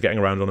 much nicer getting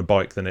around on a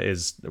bike than it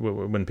is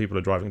when people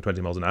are driving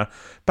 20 miles an hour.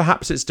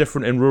 Perhaps it's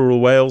different in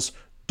rural Wales.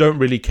 Don't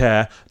really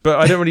care. But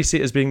I don't really see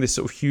it as being this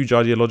sort of huge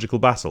ideological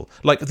battle.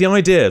 Like the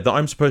idea that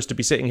I'm supposed to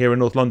be sitting here in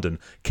North London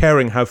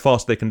caring how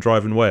fast they can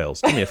drive in Wales.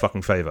 Do me a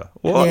fucking favour.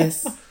 What?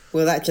 Yes.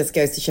 Well, that just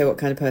goes to show what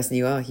kind of person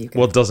you are, Hugo.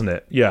 Well, doesn't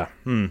it? Yeah.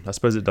 I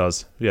suppose it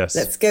does. Yes.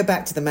 Let's go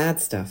back to the mad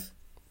stuff.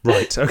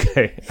 Right,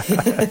 okay.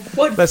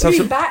 Let's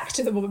have back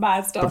to the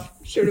mad stuff.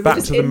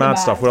 Back to the mad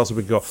stuff. What else have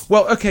we got?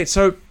 Well, okay,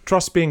 so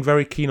Truss being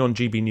very keen on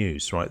GB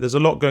News, right? There's a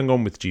lot going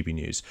on with GB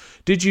News.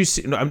 Did you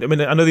see... I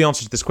mean, I know the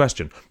answer to this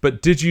question,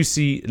 but did you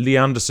see Lee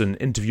Anderson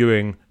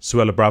interviewing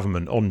Suella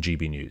Braverman on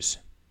GB News?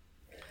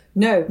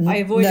 No, I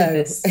avoided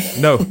this.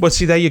 No, well,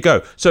 see, there you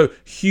go. So,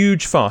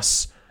 huge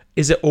fuss.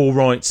 Is it all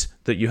right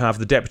that you have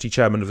the deputy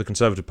chairman of the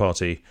Conservative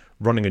Party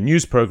running a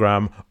news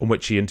programme on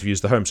which he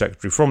interviews the Home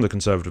Secretary from the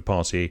Conservative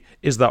Party?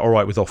 Is that all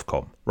right with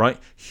Ofcom, right?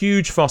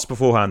 Huge fuss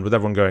beforehand with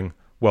everyone going,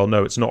 well,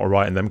 no, it's not all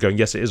right, and them going,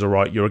 yes, it is all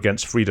right, you're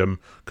against freedom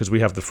because we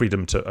have the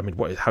freedom to... I mean,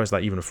 how is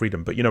that even a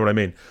freedom? But you know what I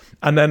mean.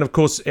 And then, of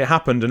course, it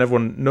happened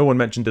and no one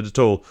mentioned it at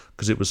all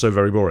because it was so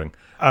very boring.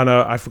 And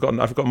I've forgotten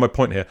my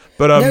point here.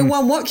 But no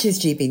one watches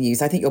GB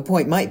News. I think your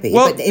point might be,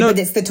 but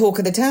it's the talk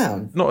of the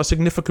town. Not a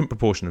significant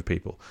proportion of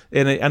people,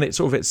 and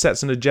it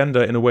sets an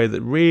agenda in a way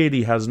that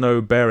really has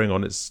no bearing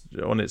on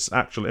its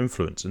actual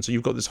influence. And so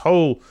you've got this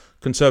whole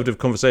Conservative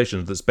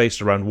conversation that's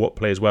based around what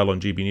plays well on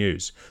GB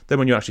News. Then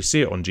when you actually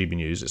see it on GB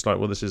News, it's like,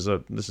 well, this is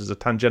a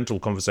tangential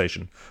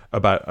conversation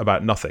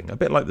about nothing. A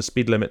bit like the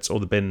speed limits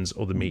or the bins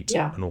or the meat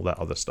and all that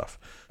other stuff.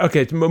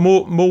 Okay,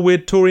 more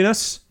weird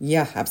Toriness.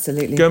 Yeah,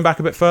 absolutely. Going back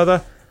a bit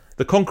further.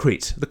 The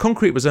concrete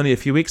was only a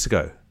few weeks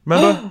ago.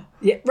 Remember?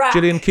 Yeah, right.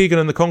 Gillian Keegan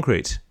and the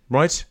concrete,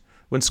 right?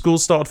 When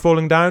schools started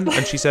falling down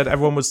and she said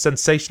everyone was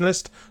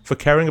sensationalist for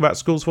caring about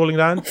schools falling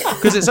down.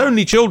 Because it's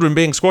only children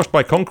being squashed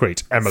by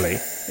concrete, Emily.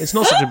 It's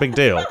not such a big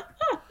deal.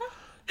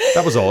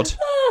 That was odd.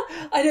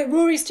 I know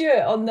Rory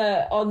Stewart on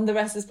the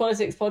Restless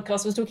Politics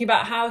podcast was talking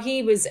about how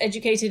he was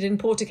educated in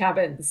porter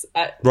cabins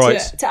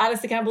to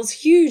Alistair Campbell's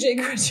huge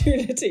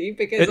incredulity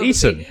because at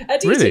Eton,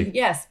 really?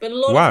 Yes, but a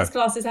lot of his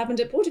classes happened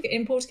in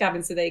porter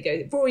cabins. So there you go.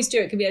 If Rory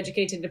Stewart can be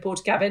educated in a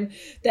porter cabin,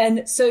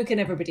 then so can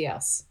everybody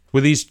else.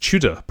 Were these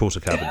Tudor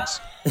porter cabins?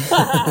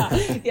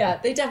 Yeah,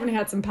 they definitely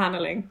had some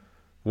panelling.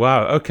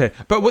 Wow. Okay,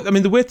 but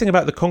the weird thing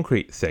about the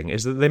concrete thing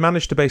is that they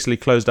managed to basically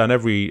close down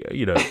every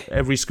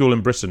school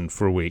in Britain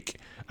for a week,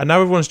 and now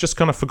everyone's just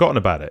kind of forgotten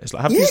about it. It's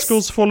like, have these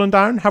schools fallen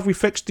down? Have we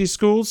fixed these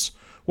schools?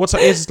 What's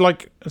that? Is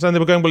like, so they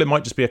were going, well, it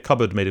might just be a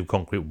cupboard made of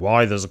concrete.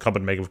 Why there's a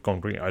cupboard made of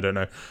concrete, I don't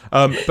know.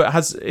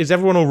 But is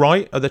everyone all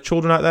right? Are there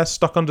children out there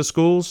stuck under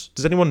schools?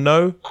 Does anyone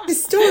know?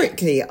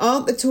 Historically,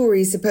 aren't the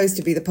Tories supposed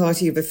to be the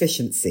party of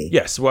efficiency?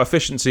 Yes. Well,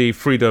 efficiency,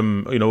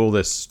 freedom, all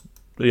this.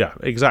 Yeah,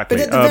 exactly.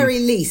 But at the very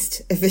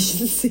least,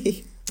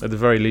 efficiency. At the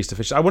very least,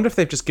 efficiency. I wonder if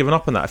they've just given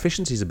up on that.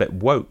 Efficiency is a bit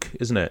woke,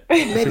 isn't it?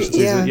 Maybe,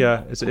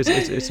 yeah. It's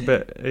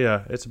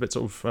a bit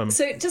sort of...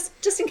 So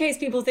just in case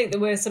people think that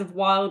we're sort of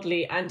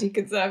wildly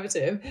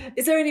anti-conservative,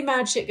 is there any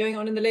mad shit going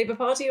on in the Labour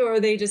Party, or are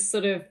they just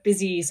sort of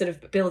busy sort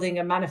of building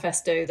a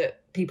manifesto that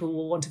people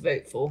will want to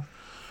vote for?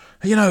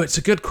 It's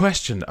a good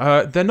question.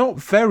 They're not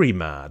very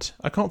mad.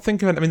 I can't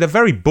think of it. I mean, they're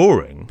very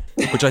boring,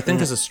 which I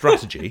think is a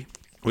strategy.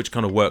 Which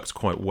kind of works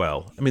quite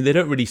well. I mean, they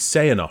don't really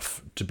say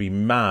enough to be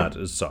mad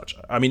as such.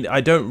 I mean,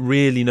 I don't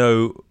really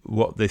know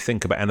what they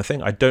think about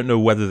anything. I don't know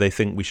whether they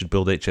think we should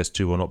build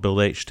HS2 or not build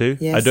H2.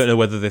 Yes. I don't know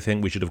whether they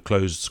think we should have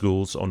closed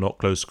schools or not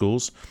closed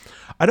schools.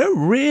 I don't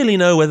really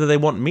know whether they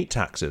want meat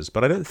taxes,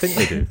 but I don't think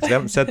they do, because they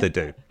haven't said they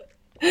do.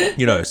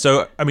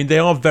 So, I mean, they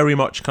are very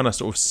much kind of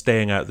sort of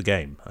staying out the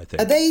game, I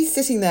think. Are they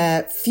sitting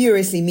there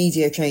furiously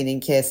media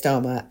training Keir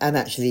Starmer and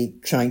actually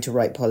trying to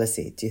write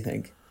policy, do you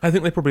think? I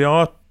think they probably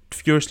are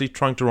furiously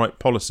trying to write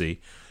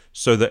policy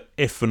so that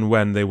if and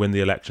when they win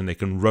the election, they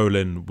can roll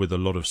in with a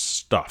lot of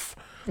stuff.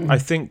 I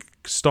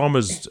think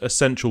Starmer's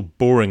essential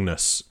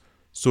boringness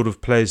sort of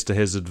plays to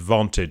his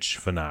advantage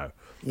for now.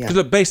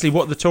 Because basically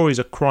what the Tories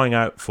are crying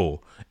out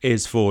for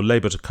is for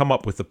Labour to come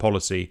up with the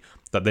policy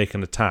that they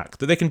can attack,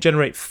 that they can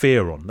generate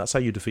fear on. That's how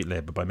you defeat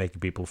Labour, by making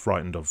people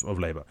frightened of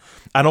Labour.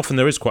 And often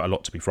there is quite a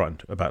lot to be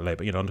frightened about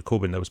Labour. Under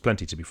Corbyn, there was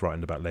plenty to be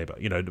frightened about Labour.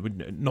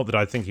 Not that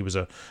I think he was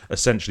a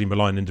essentially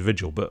malign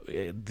individual, but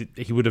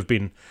he would have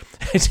been...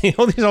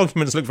 all these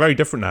arguments look very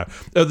different now.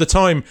 At the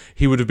time,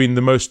 he would have been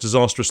the most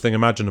disastrous thing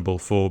imaginable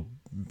for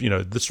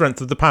the strength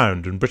of the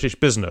pound and British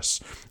business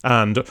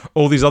and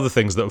all these other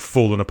things that have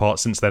fallen apart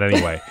since then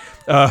anyway.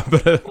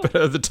 But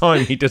at the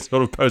time, he did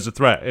sort of pose a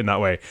threat in that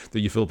way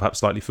that you feel perhaps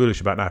slightly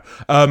foolish about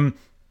now.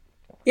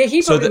 Yeah,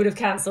 he probably would have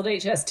cancelled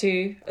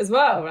HS2 as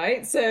well,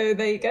 right? So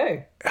there you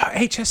go.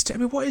 HS2, I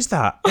mean, what is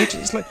that?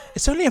 It's like,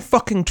 it's only a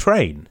fucking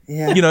train.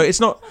 Yeah. You know,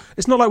 it's not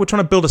like we're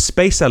trying to build a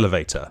space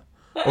elevator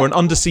or an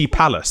undersea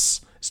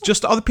palace. It's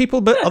just other people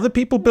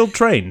build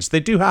trains. They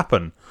do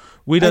happen.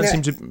 We don't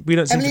seem to be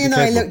Emily and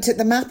I capable. looked at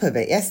the map of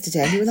it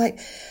yesterday and we were like,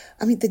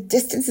 I mean, the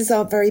distances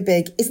aren't very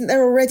big. Isn't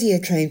there already a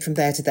train from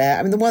there to there?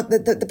 I mean,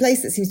 the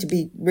place that seems to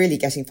be really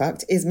getting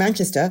fucked is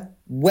Manchester,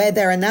 where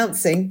they're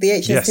announcing the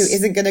HS2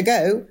 isn't going to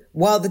go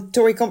while the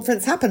Tory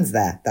conference happens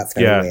there. That's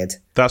very weird.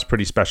 That's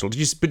pretty special.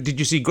 Did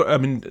you see? I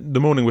mean, the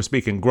morning we're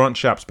speaking, Grant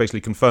Shapps basically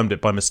confirmed it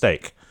by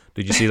mistake.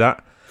 Did you see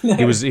that? No.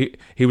 He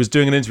was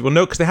doing an interview. Well,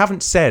 no, because they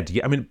haven't said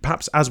yet. I mean,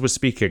 perhaps as we're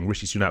speaking,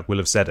 Rishi Sunak will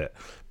have said it,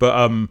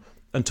 but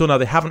until now,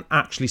 they haven't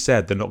actually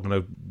said they're not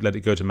going to let it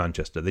go to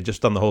Manchester. They've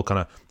just done the whole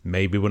kind of,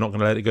 maybe we're not going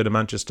to let it go to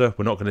Manchester.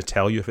 We're not going to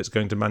tell you if it's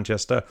going to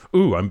Manchester.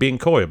 Ooh, I'm being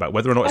coy about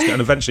whether or not it's going.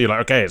 And eventually, you're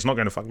like, okay, it's not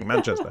going to fucking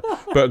Manchester.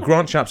 But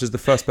Grant Shapps is the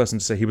first person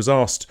to say, he was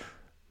asked,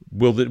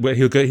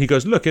 he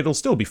goes, look, it'll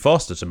still be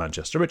faster to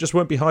Manchester. It just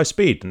won't be high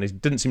speed. And he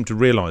didn't seem to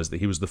realise that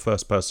he was the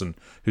first person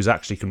who's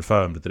actually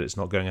confirmed that it's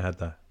not going ahead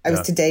there. I was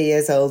today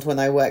years old when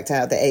I worked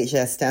out that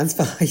HS stands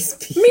for high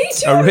speed. Me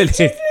too. Oh, really? I was just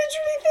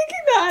literally thinking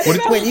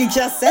that. When you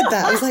just said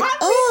that, I was like,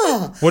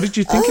 oh. What did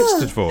you think it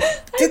stood for?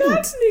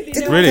 Didn't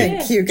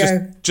think,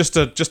 Hugo.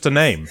 Just a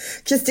name.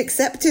 Just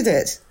accepted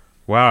it.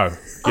 Wow.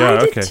 Yeah, I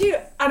did okay. too.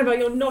 Annabelle,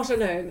 you're not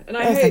alone. And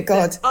I thank hope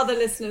God. that other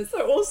listeners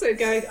are also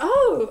going,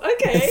 oh,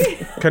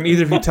 okay. Can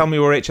either of you tell me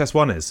where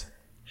HS1 is?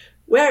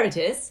 Where it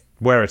is?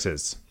 Where it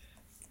is?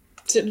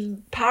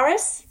 To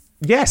Paris?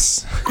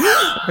 Yes.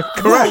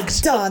 Correct. Well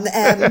done,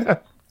 Em. Yes,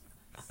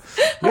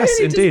 I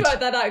only indeed. just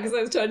worked that out because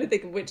I was trying to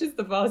think of which is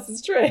the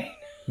fastest train.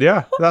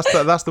 Yeah,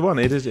 that's the one.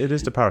 It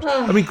is to Paris.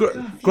 I mean,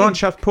 Grant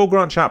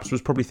Shapps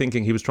was probably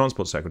thinking he was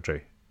Transport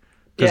Secretary.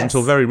 Because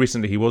until very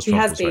recently he was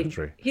Transport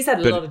Secretary. He's had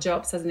a lot of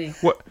jobs, hasn't he?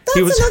 That's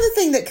another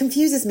thing that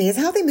confuses me is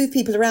how they move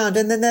people around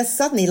and then they're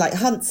suddenly, like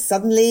Hunt's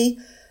suddenly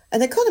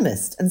an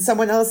economist and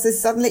someone else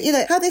is suddenly,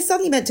 how they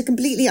suddenly meant to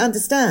completely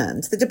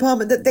understand the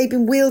department that they've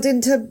been wheeled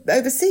in to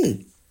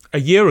oversee. A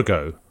year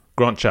ago,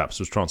 Grant Shapps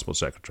was Transport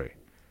Secretary.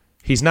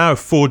 He's now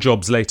 4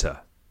 jobs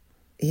later,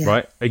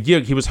 right? A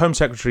year, he was Home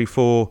Secretary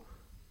for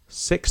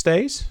 6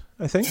 days,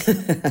 I think.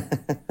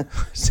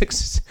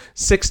 six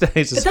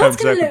days as Home Secretary. But that's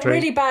going to look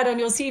really bad on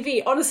your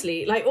CV,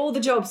 honestly. Like all the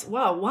jobs.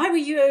 Wow, why were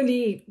you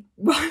only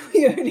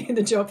in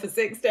the job for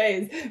 6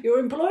 days? Your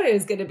employer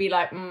is going to be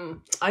like,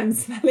 I'm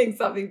smelling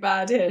something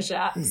bad here,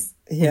 Shapps.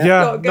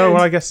 Yeah. No,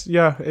 well, I guess,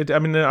 yeah.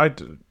 I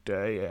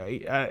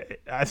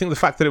think the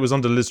fact that it was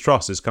under Liz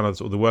Truss is kind of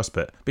sort of the worst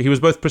bit. But he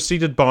was both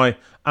preceded by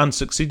and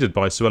succeeded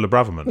by Suella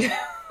Braverman.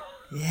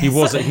 Yes. He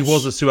was a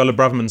Suella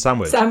Braverman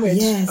sandwich.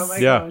 Yes. Oh my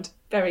God.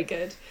 Very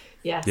good.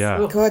 Yes.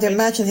 Yeah. God,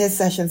 imagine his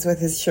sessions with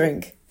his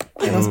shrink.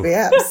 It must be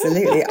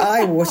absolutely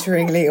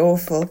eye-wateringly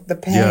awful. The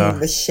pain,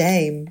 the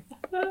shame.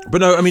 But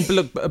no, I mean, but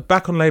look,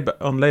 back on Labour,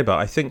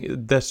 I think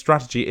their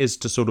strategy is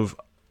to sort of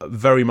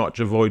very much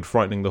avoid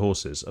frightening the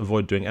horses,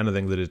 avoid doing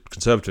anything that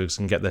Conservatives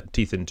can get their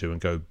teeth into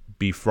and go,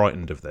 be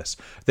frightened of this.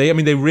 They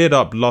reared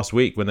up last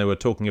week when they were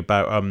talking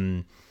about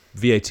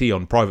VAT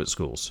on private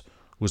schools.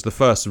 Was the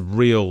first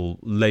real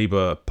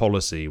Labour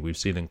policy we've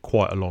seen in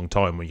quite a long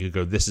time where you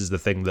go, this is the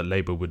thing that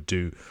Labour would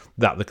do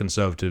that the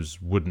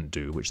Conservatives wouldn't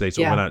do, which they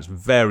sort of announced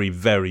very,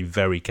 very,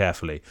 very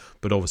carefully,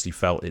 but obviously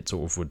felt it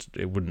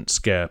wouldn't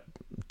scare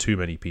too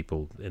many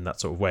people in that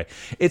sort of way.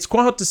 It's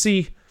quite hard to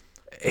see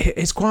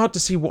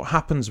what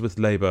happens with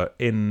Labour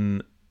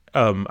in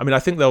I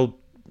think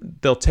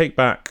they'll take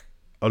back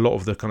a lot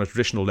of the kind of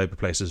traditional Labour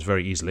places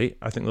very easily.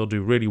 I think they'll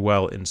do really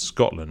well in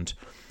Scotland.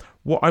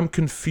 What I'm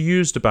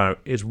confused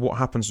about is what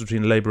happens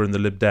between Labour and the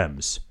Lib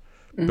Dems,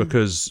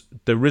 because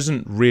there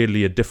isn't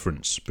really a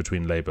difference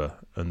between Labour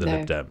and the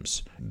Lib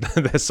Dems.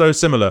 They're so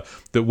similar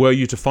that were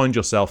you to find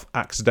yourself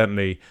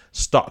accidentally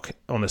stuck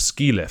on a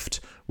ski lift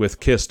with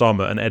Keir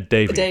Starmer and Ed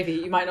Davey,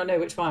 you might not know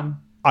which one.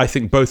 I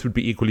think both would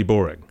be equally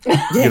boring.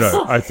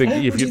 I think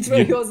if you throw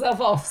yourself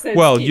off.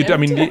 Well, you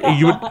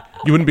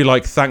wouldn't be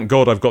like, thank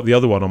God I've got the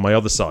other one on my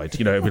other side.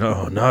 It'd be like,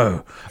 oh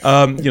no.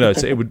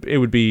 So it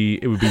would be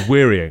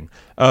wearying.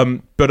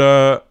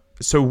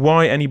 So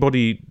why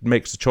anybody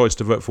makes the choice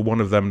to vote for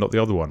one of them, not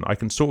the other one? I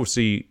can sort of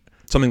see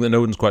something that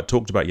no one's quite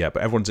talked about yet,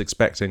 but everyone's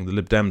expecting the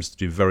Lib Dems to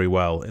do very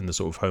well in the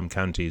sort of home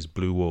counties,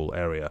 blue wall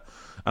area.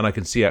 And I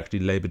can see actually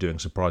Labour doing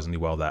surprisingly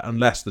well there,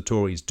 unless the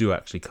Tories do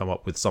actually come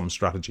up with some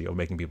strategy of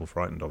making people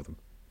frightened of them.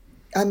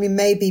 I mean,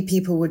 maybe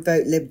people would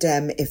vote Lib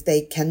Dem if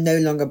they can no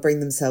longer bring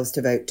themselves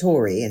to vote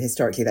Tory, and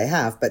historically they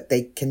have, but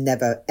they can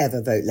never,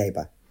 ever vote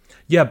Labour.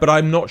 Yeah, but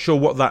I'm not sure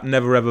what that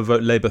never, ever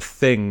vote Labour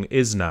thing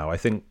is now. I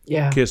think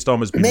Keir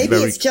Starmer's been maybe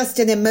it's just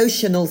an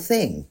emotional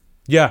thing.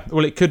 Yeah,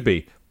 well, it could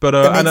be. But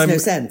that makes no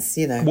sense,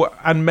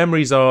 And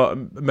memories are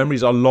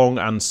long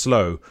and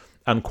slow.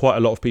 And quite a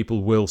lot of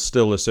people will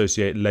still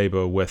associate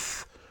Labour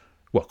with,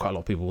 quite a lot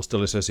of people will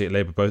still associate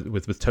Labour both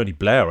with Tony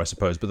Blair, I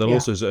suppose, but they'll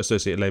also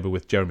associate Labour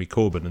with Jeremy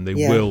Corbyn, and they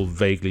will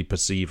vaguely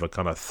perceive a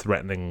kind of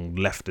threatening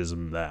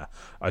leftism there,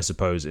 I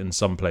suppose, in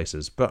some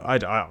places. But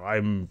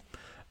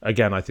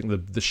again, I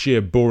think the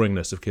sheer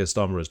boringness of Keir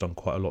Starmer has done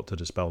quite a lot to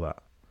dispel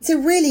that. So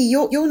really,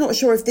 you're not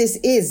sure if this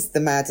is the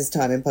maddest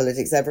time in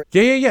politics ever?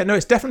 Yeah. No,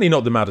 it's definitely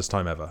not the maddest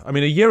time ever. I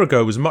mean, a year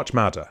ago was much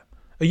madder.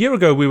 A year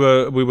ago, we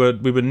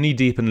were knee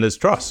deep in Liz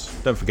Truss.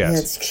 Don't forget. Yeah,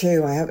 it's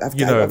true. I have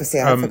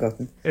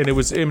forgotten. And it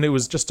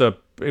was just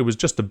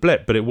a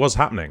blip, but it was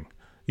happening.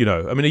 You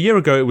know, I mean, a year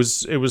ago it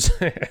was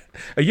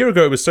a year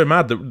ago it was so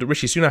mad that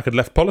Rishi Sunak had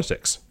left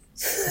politics.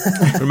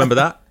 Remember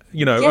that?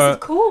 You know, yes, of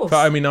course.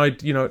 But I mean,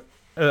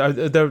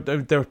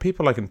 there are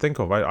people I can think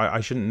of.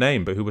 I shouldn't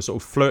name, but who were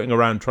sort of floating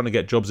around trying to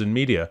get jobs in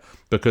media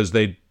because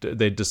they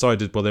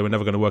decided, well, they were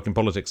never going to work in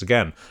politics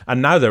again,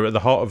 and now they're at the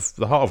heart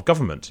of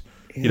government.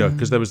 You know,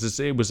 because there was this.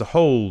 It was a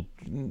whole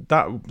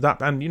that,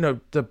 and you know,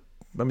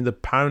 the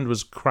pound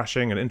was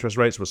crashing and interest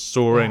rates were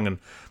soaring,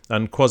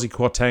 and Kwasi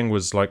Kwarteng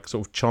was like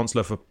sort of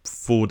chancellor for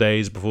 4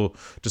 days before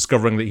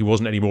discovering that he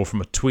wasn't anymore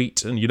from a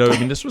tweet. And you know, I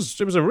mean, it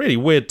was a really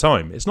weird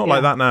time. It's not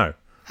like that now.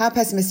 How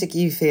pessimistic are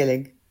you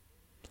feeling?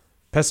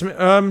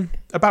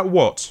 About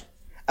what?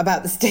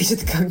 About the state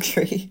of the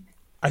country.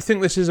 I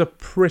think this is a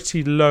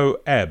pretty low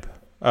ebb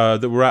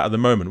that we're at the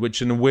moment,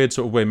 which in a weird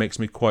sort of way makes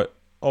me quite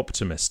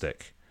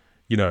optimistic.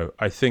 You know,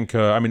 I think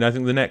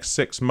the next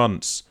 6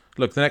 months,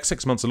 a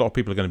lot of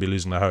people are going to be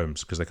losing their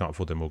homes because they can't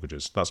afford their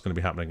mortgages. That's going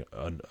to be happening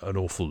an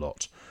awful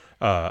lot.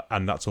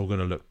 And that's all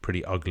going to look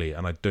pretty ugly.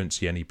 And I don't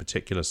see any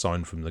particular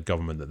sign from the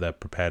government that they're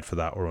prepared for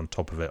that or on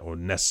top of it or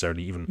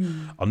necessarily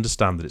even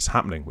understand that it's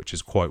happening, which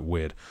is quite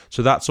weird.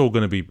 So that's all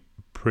going to be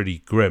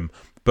pretty grim.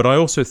 But I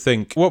also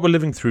think what we're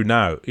living through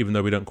now, even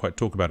though we don't quite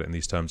talk about it in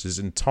these terms, is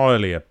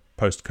entirely a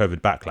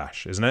post-COVID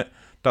backlash, isn't it?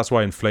 That's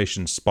why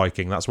inflation's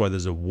spiking. That's why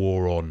there's a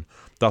war on.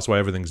 That's why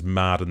everything's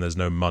mad and there's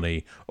no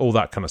money, all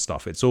that kind of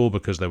stuff. It's all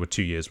because there were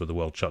 2 years where the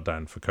world shut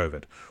down for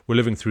COVID. We're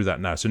living through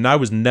that now. So now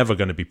was never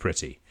going to be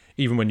pretty.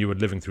 Even when you were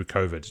living through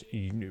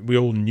COVID, we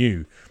all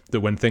knew that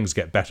when things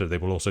get better, they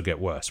will also get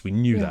worse. We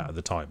knew that at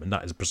the time, and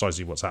that is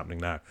precisely what's happening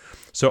now.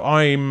 So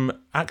I'm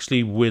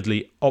actually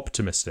weirdly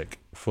optimistic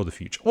for the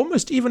future.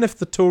 Almost even if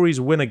the Tories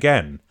win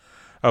again,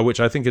 which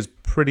I think is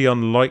pretty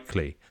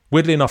unlikely.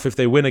 Weirdly enough, if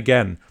they win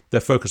again,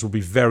 their focus will be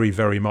very,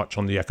 very much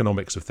on the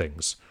economics of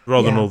things,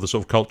 rather than all the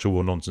sort of culture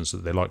war nonsense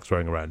that they like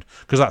throwing around,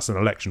 because that's an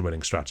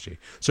election-winning strategy.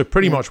 So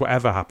pretty much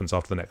whatever happens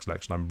after the next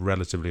election, I'm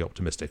relatively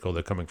optimistic,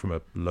 although coming from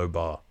a low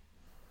bar.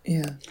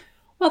 Yeah.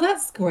 Well,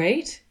 that's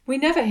great. We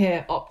never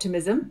hear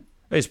optimism.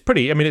 It's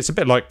pretty, I mean, it's a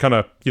bit like kind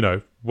of, you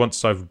know,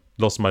 once I've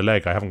lost my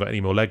leg, I haven't got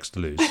any more legs to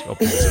lose,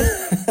 optimism.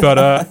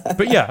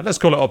 But yeah, let's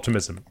call it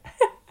optimism.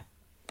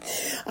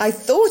 I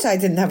thought I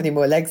didn't have any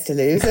more legs to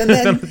lose. And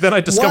then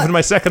I discovered my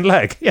second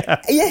leg.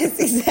 Yeah. Yes,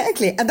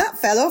 exactly. And that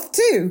fell off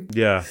too.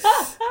 Yeah.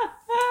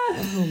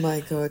 Oh,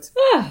 my God.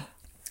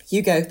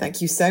 Hugo,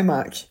 thank you so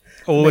much.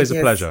 Always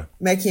a pleasure.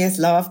 Making us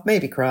laugh,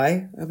 maybe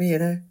cry. I mean, you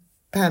know,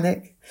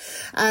 panic.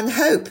 And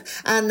hope.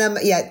 And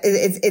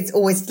it's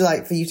always a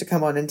delight for you to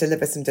come on and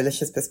deliver some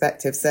delicious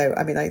perspective. So,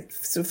 I mean, I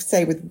sort of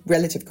say with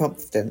relative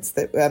confidence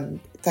that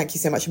thank you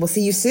so much and we'll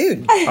see you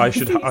soon. I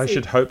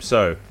should hope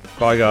so.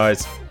 Bye,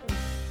 guys.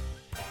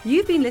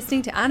 You've been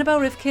listening to Annabel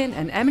Rifkind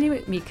and Emily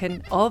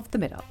McMeekan of The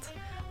Middle.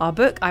 Our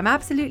book, I'm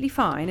Absolutely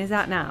Fine, is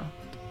out now.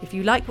 If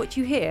you like what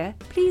you hear,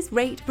 please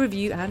rate,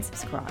 review and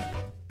subscribe.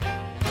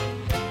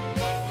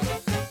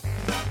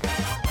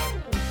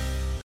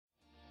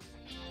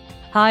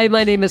 Hi,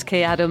 my name is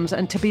Kay Adams,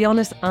 and to be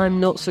honest, I'm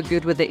not so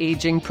good with the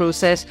ageing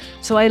process,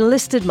 so I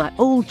enlisted my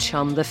old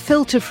chum, the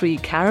filter-free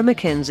Cara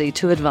McKenzie,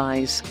 to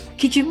advise.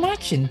 Could you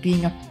imagine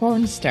being a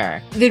porn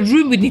star? The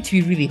room would need to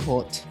be really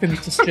hot for me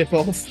to strip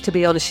off. To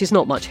be honest, she's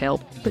not much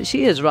help, but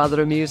she is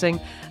rather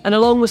amusing. And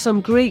along with some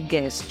great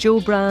guests,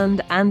 Joe Brand,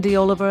 Andy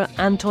Oliver,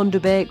 Anton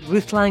Dubeck,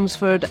 Ruth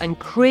Langsford and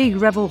Craig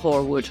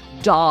Revel-Horwood,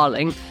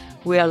 darling,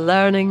 we are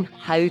learning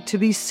how to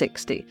be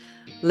 60.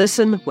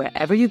 Listen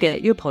wherever you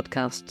get your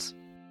podcasts.